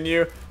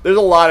continue. There's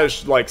a lot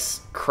of like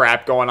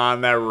crap going on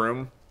in that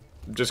room.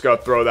 Just going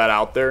to throw that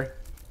out there.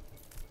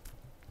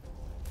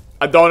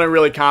 I don't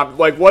really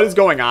like what is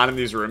going on in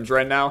these rooms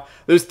right now.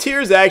 There's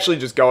tears actually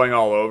just going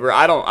all over.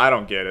 I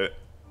don't get it.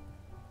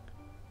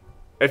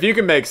 If you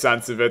can make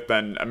sense of it,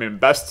 then I mean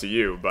best to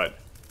you, but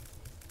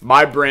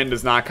my brain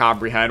does not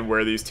comprehend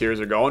where these tears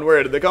are going.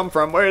 Where did they come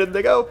from? Where did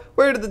they go?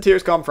 Where did the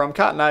tears come from?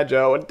 Cotton Eye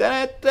Joe.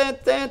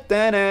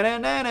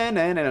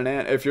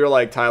 If you're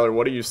like, Tyler,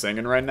 what are you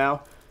singing right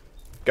now?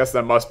 Guess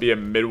that must be a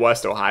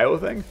Midwest Ohio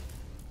thing.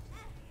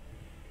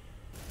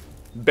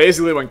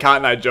 Basically, when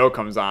Cotton Eye Joe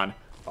comes on,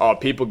 oh,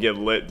 people get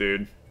lit,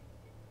 dude.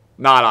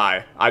 Not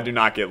I. I do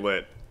not get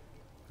lit.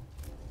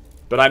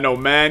 But I know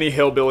many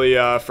hillbilly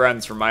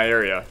friends from my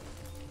area.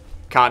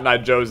 Cotton Eye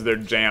Joe's their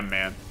jam,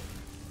 man.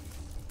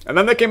 And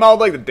then they came out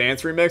with like the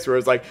dance remix where it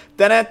was like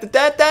Cotton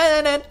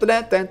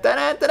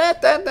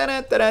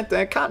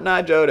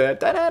Eye Joe.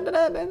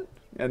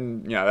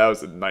 And yeah, that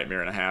was a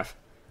nightmare and a half.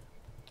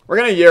 We're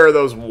gonna Yara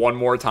those one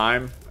more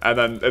time, and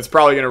then it's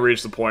probably gonna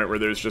reach the point where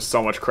there's just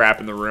so much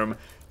crap in the room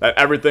that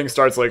everything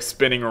starts like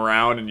spinning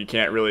around and you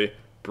can't really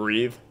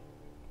breathe.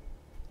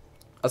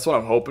 That's what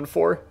I'm hoping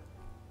for.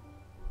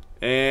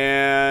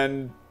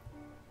 And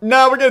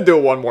no, we're gonna do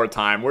it one more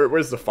time.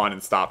 Where's the fun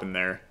in stopping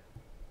there?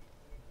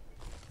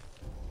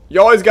 You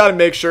always got to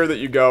make sure that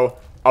you go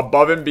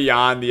above and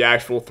beyond the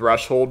actual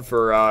threshold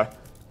for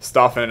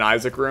stuff in an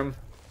Isaac room.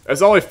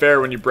 It's only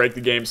fair when you break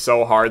the game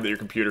so hard that your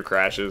computer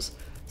crashes.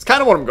 It's kind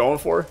of what I'm going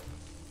for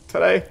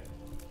today.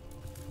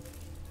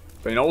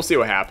 But you know, we'll see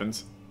what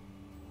happens.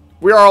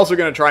 We are also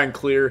going to try and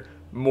clear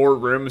more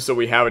rooms so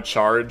we have a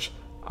charge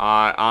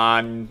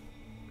on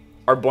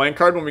our blank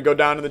card when we go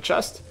down to the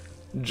chest.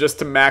 Just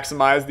to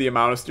maximize the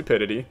amount of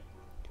stupidity.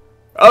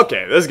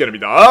 Okay, this is going to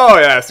be done. Oh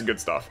yeah, that's some good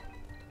stuff.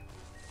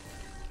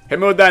 Hit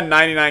me with that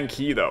 99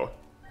 key, though.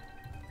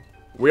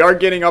 We are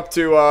getting up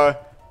to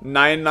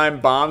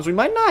 99 bombs. We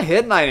might not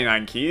hit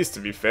 99 keys,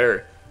 to be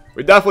fair.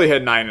 We definitely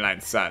hit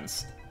 99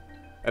 cents.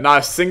 And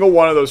not a single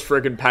one of those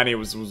friggin' penny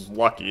was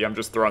lucky. I'm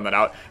just throwing that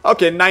out.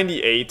 Okay,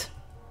 98.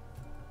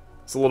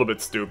 It's a little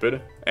bit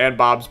stupid. And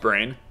Bob's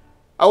brain.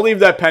 I'll leave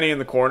that penny in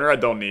the corner. I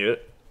don't need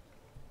it.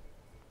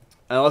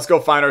 And let's go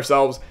find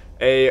ourselves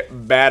a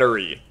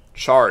battery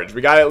charge.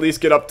 We gotta at least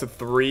get up to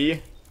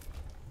 3.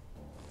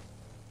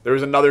 There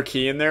was another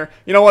key in there.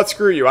 You know what?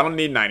 Screw you. I don't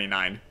need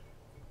 99.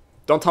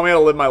 Don't tell me how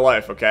to live my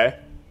life, okay?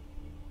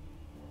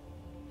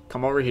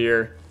 Come over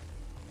here.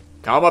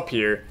 Come up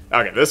here.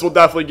 Okay, this will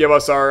definitely give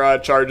us our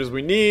charges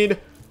we need.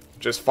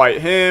 Just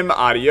fight him.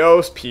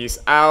 Adios. Peace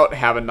out.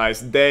 Have a nice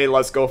day.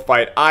 Let's go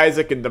fight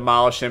Isaac and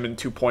demolish him in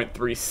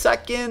 2.3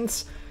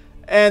 seconds.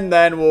 And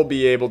then we'll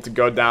be able to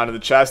go down to the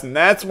chest. And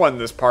that's when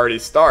this party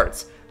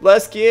starts.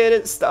 Let's get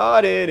it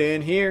started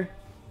in here.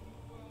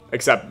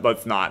 Except,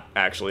 let's not,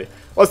 actually.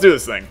 Let's do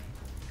this thing.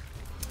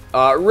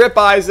 Rip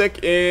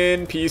Isaac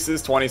in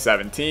Pieces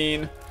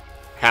 2017.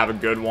 Have a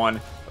good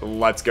one.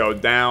 Let's go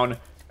down.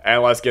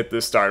 And let's get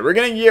this started. We're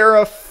going to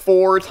Yera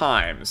 4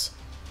 times.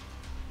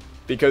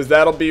 Because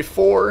that'll be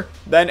 4,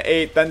 then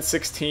 8, then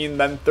 16,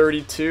 then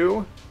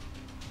 32.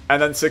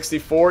 And then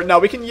 64. No,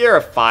 we can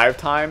Yera 5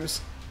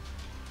 times.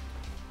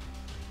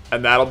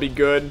 And that'll be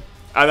good.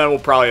 And then we'll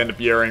probably end up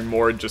Yeraing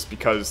more just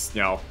because,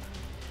 you know,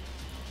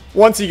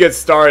 once you get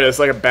started, it's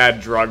like a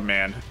bad drug,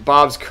 man.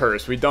 Bob's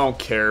Curse. We don't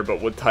care,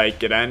 but we'll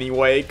take it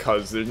anyway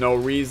because there's no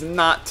reason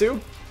not to.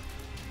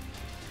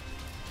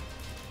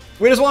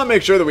 We just want to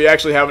make sure that we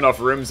actually have enough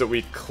rooms that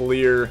we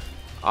clear.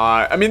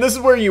 I mean, this is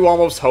where you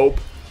almost hope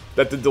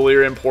that the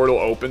Delirium portal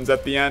opens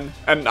at the end.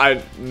 And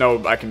I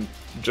know I can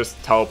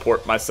just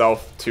teleport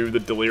myself to the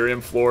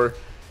Delirium floor.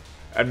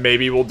 And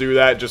maybe we'll do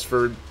that just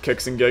for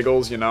kicks and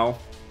giggles, you know.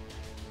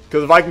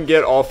 Because if I can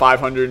get all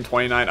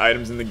 529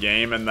 items in the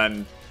game and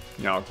then,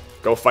 you know,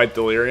 go fight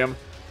Delirium.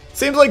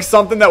 Seems like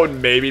something that would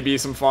maybe be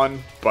some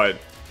fun. But,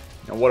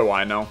 you know, what do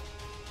I know?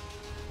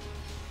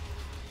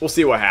 We'll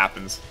see what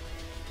happens.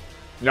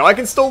 You know, I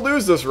can still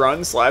lose this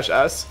run,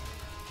 /S.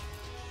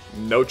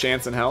 No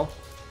chance in hell.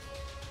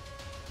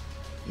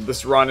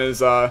 This run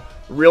is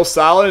real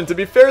solid. And to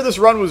be fair, this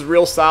run was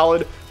real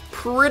solid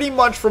pretty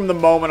much from the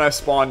moment I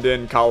spawned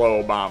in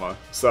COLOBOMA.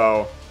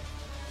 So,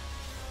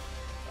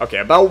 okay,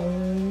 about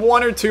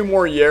 1 or 2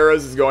 more Yeras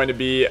is going to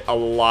be a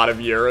lot of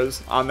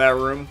Yeras on that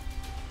room.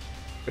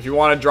 If you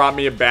want to drop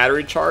me a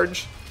battery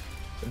charge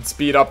and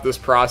speed up this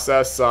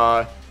process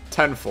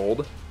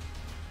tenfold.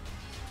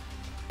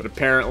 But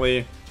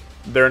apparently,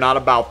 they're not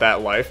about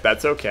that life.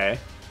 That's okay.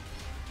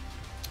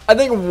 I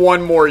think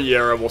 1 more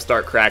Yera will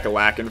start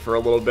crack-a-lacking for a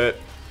little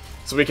bit.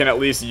 So we can at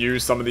least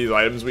use some of these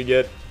items we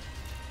get.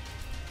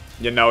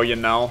 You know, you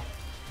know.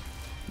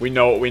 We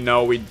know what we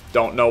know. We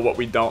don't know what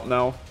we don't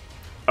know.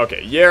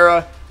 Okay,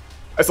 Yera.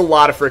 That's a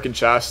lot of freaking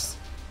chests.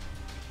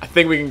 I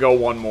think we can go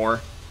 1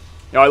 more.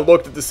 You know, I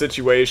looked at the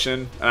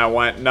situation and I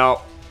went,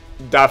 no,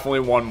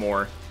 definitely 1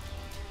 more.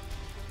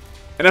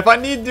 And if I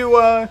need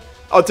to,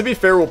 oh, to be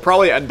fair, we'll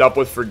probably end up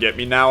with Forget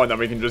Me Now, and then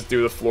we can just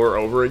do the floor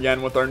over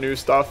again with our new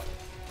stuff.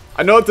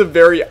 I know it's a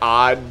very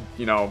odd,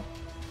 you know,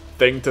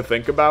 thing to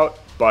think about,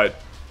 but,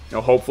 you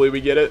know, hopefully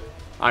we get it.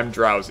 I'm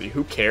drowsy.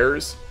 Who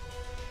cares?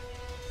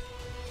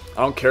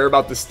 I don't care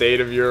about the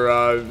state of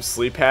your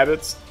sleep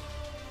habits.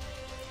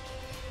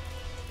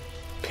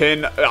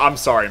 Pin, I'm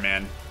sorry,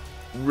 man.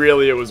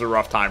 Really, it was a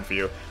rough time for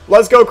you.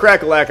 Let's go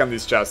crack-a-lack on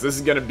these chests. This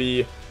is going to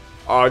be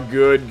a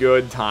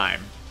good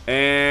time.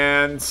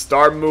 And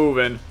start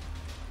moving.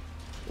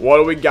 What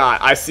do we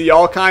got? I see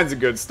all kinds of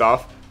good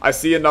stuff. I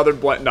see another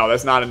blank. No,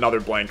 that's not another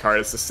blank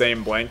card. It's the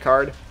same blank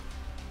card.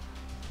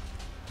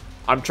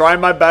 I'm trying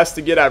my best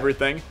to get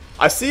everything.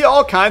 I see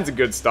all kinds of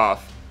good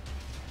stuff.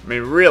 I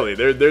mean, really,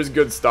 there's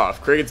good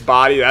stuff. Cricket's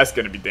Body, that's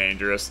going to be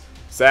dangerous.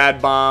 Sad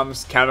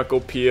Bombs,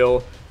 Chemical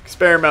Peel,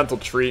 Experimental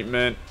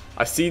Treatment.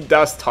 I see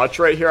Death's Touch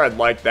right here. I'd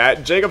like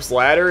that. Jacob's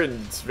Ladder,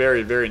 and it's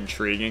very, very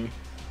intriguing.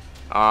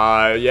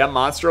 Yeah,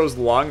 Monstro's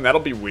Lung.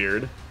 That'll be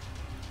weird.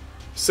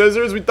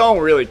 Scissors, we don't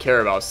really care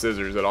about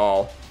scissors at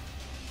all.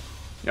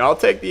 You know, I'll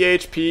take the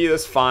HP.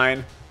 That's fine.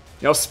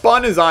 You know,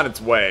 Spun is on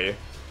its way.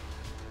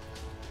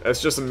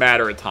 It's just a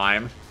matter of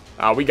time.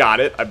 We got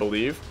it, I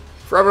believe.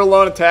 Forever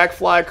Alone, Attack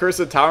Fly, Curse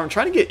of the Tower. I'm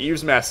trying to get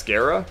Eve's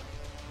Mascara.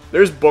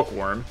 There's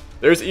Bookworm.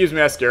 There's Eve's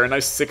Mascara.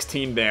 Nice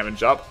 16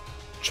 damage up.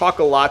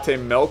 Chocolate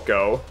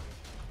Milko.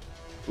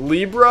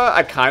 Libra,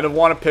 I kind of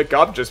want to pick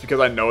up just because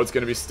I know it's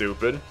going to be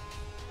stupid.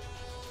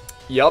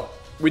 Yep.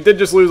 We did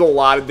just lose a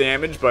lot of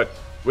damage, but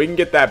we can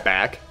get that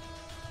back.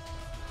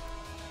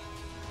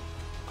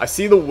 I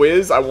see the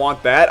Wiz. I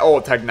want that. Oh,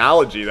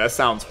 Technology. That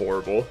sounds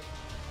horrible.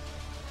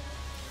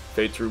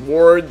 Fate's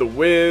Reward. The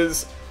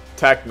Wiz.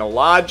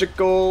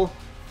 Technological.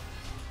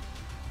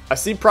 I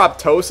see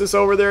Proptosis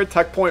over there.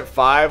 Tech Point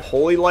 5.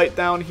 Holy Light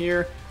down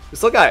here. We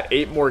still got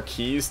 8 more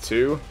keys,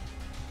 too.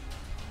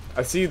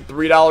 I see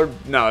 $3.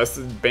 No, this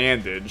is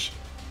Bandage.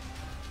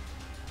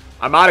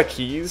 I'm out of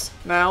keys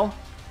now.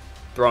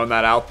 Throwing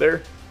that out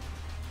there.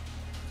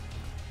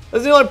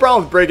 That's the only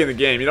problem with breaking the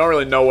game. You don't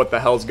really know what the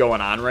hell's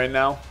going on right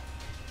now.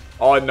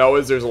 All I know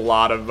is there's a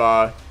lot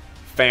of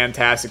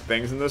fantastic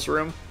things in this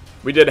room.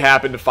 We did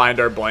happen to find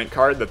our blank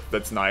card.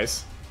 That's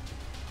nice.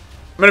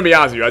 I'm going to be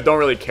honest with you. I don't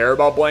really care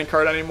about blank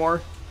card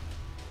anymore.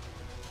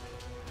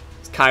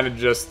 It's kind of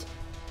just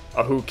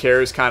a who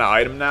cares kind of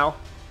item now.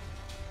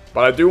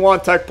 But I do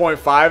want Tech Point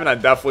 5, and I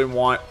definitely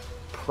want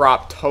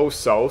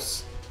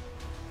Proptosis.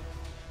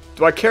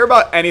 Do I care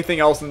about anything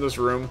else in this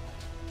room?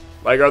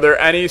 Like, are there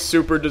any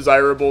super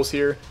desirables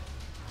here?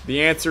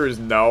 The answer is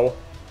no.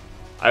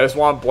 I just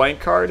want blank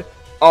card.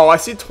 Oh, I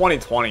see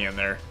 2020 in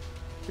there.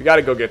 We got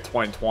to go get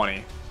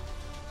 2020.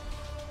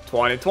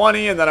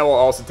 2020, and then I will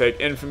also take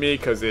Infamy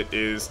because it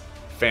is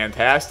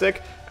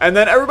fantastic. And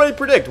then everybody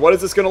predict, what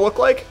is this going to look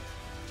like?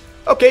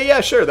 Okay,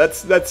 yeah, sure.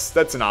 That's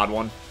an odd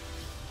one.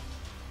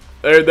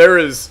 There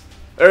is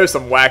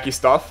some wacky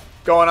stuff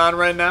going on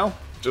right now.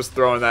 Just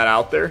throwing that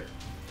out there.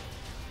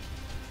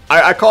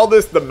 I call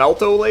this the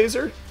Melto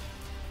Laser.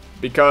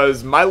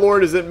 because my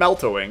lord isn't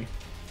meltoing.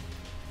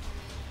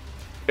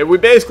 And we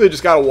basically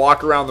just gotta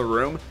walk around the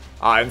room,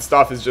 and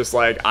stuff is just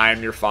like, I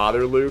am your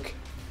father, Luke.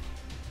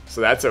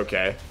 So that's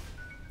okay.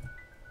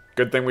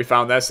 Good thing we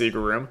found that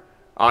secret room.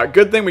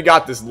 Good thing we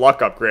got this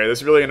luck upgrade. This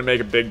is really gonna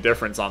make a big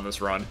difference on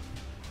this run.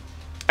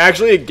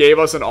 Actually, it gave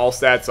us an all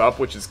stats up,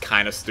 which is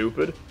kind of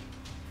stupid.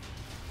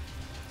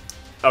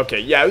 Okay,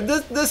 yeah,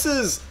 this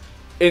is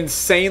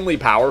insanely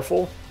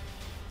powerful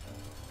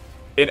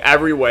in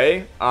every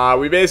way.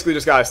 We basically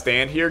just gotta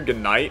stand here. Good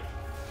night.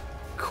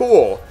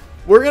 Cool.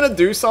 We're gonna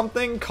do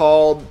something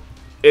called,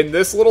 in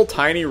this little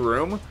tiny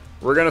room,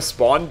 we're gonna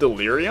spawn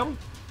Delirium.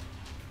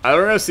 And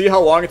we're gonna see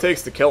how long it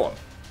takes to kill him.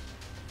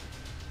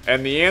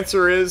 And the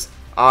answer is,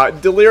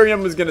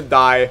 Delirium is gonna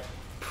die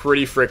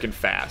pretty freaking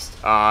fast.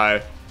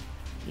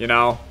 You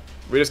know,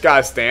 we just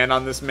gotta stand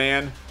on this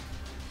man.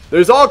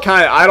 There's all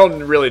kind of, I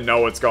don't really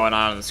know what's going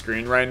on the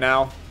screen right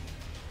now.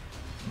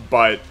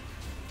 But,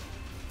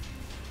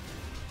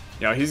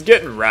 you know, he's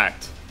getting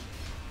wrecked.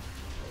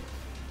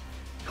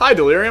 Hi,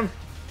 Delirium.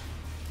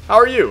 How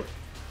are you?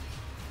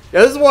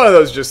 Yeah, this is one of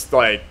those just,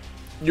 like,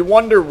 you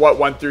wonder what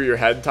went through your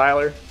head,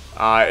 Tyler.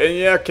 And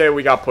yeah, okay,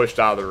 we got pushed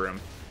out of the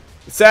room.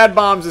 Sad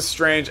Bombs is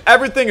strange.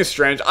 Everything is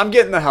strange. I'm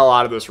getting the hell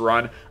out of this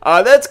run.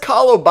 That's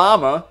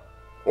COLOBOMA.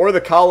 Or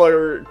the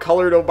colored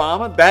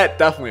Obama. That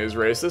definitely is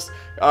racist.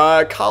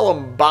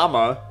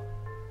 COLOBOMA.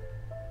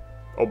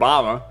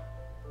 Obama.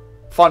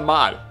 Fun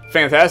mod.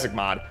 Fantastic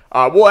mod.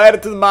 We'll add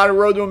it to the modded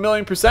road to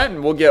 1,000,000%,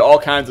 and we'll get all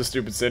kinds of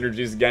stupid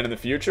synergies again in the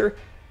future.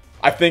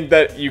 I think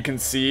that you can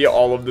see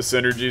all of the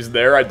synergies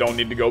there. I don't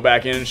need to go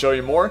back in and show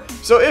you more.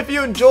 So if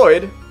you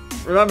enjoyed,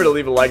 remember to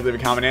leave a like, leave a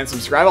comment, and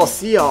subscribe. I'll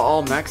see y'all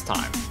all next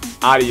time.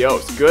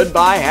 Adios.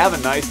 Goodbye. Have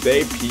a nice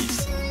day.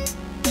 Peace.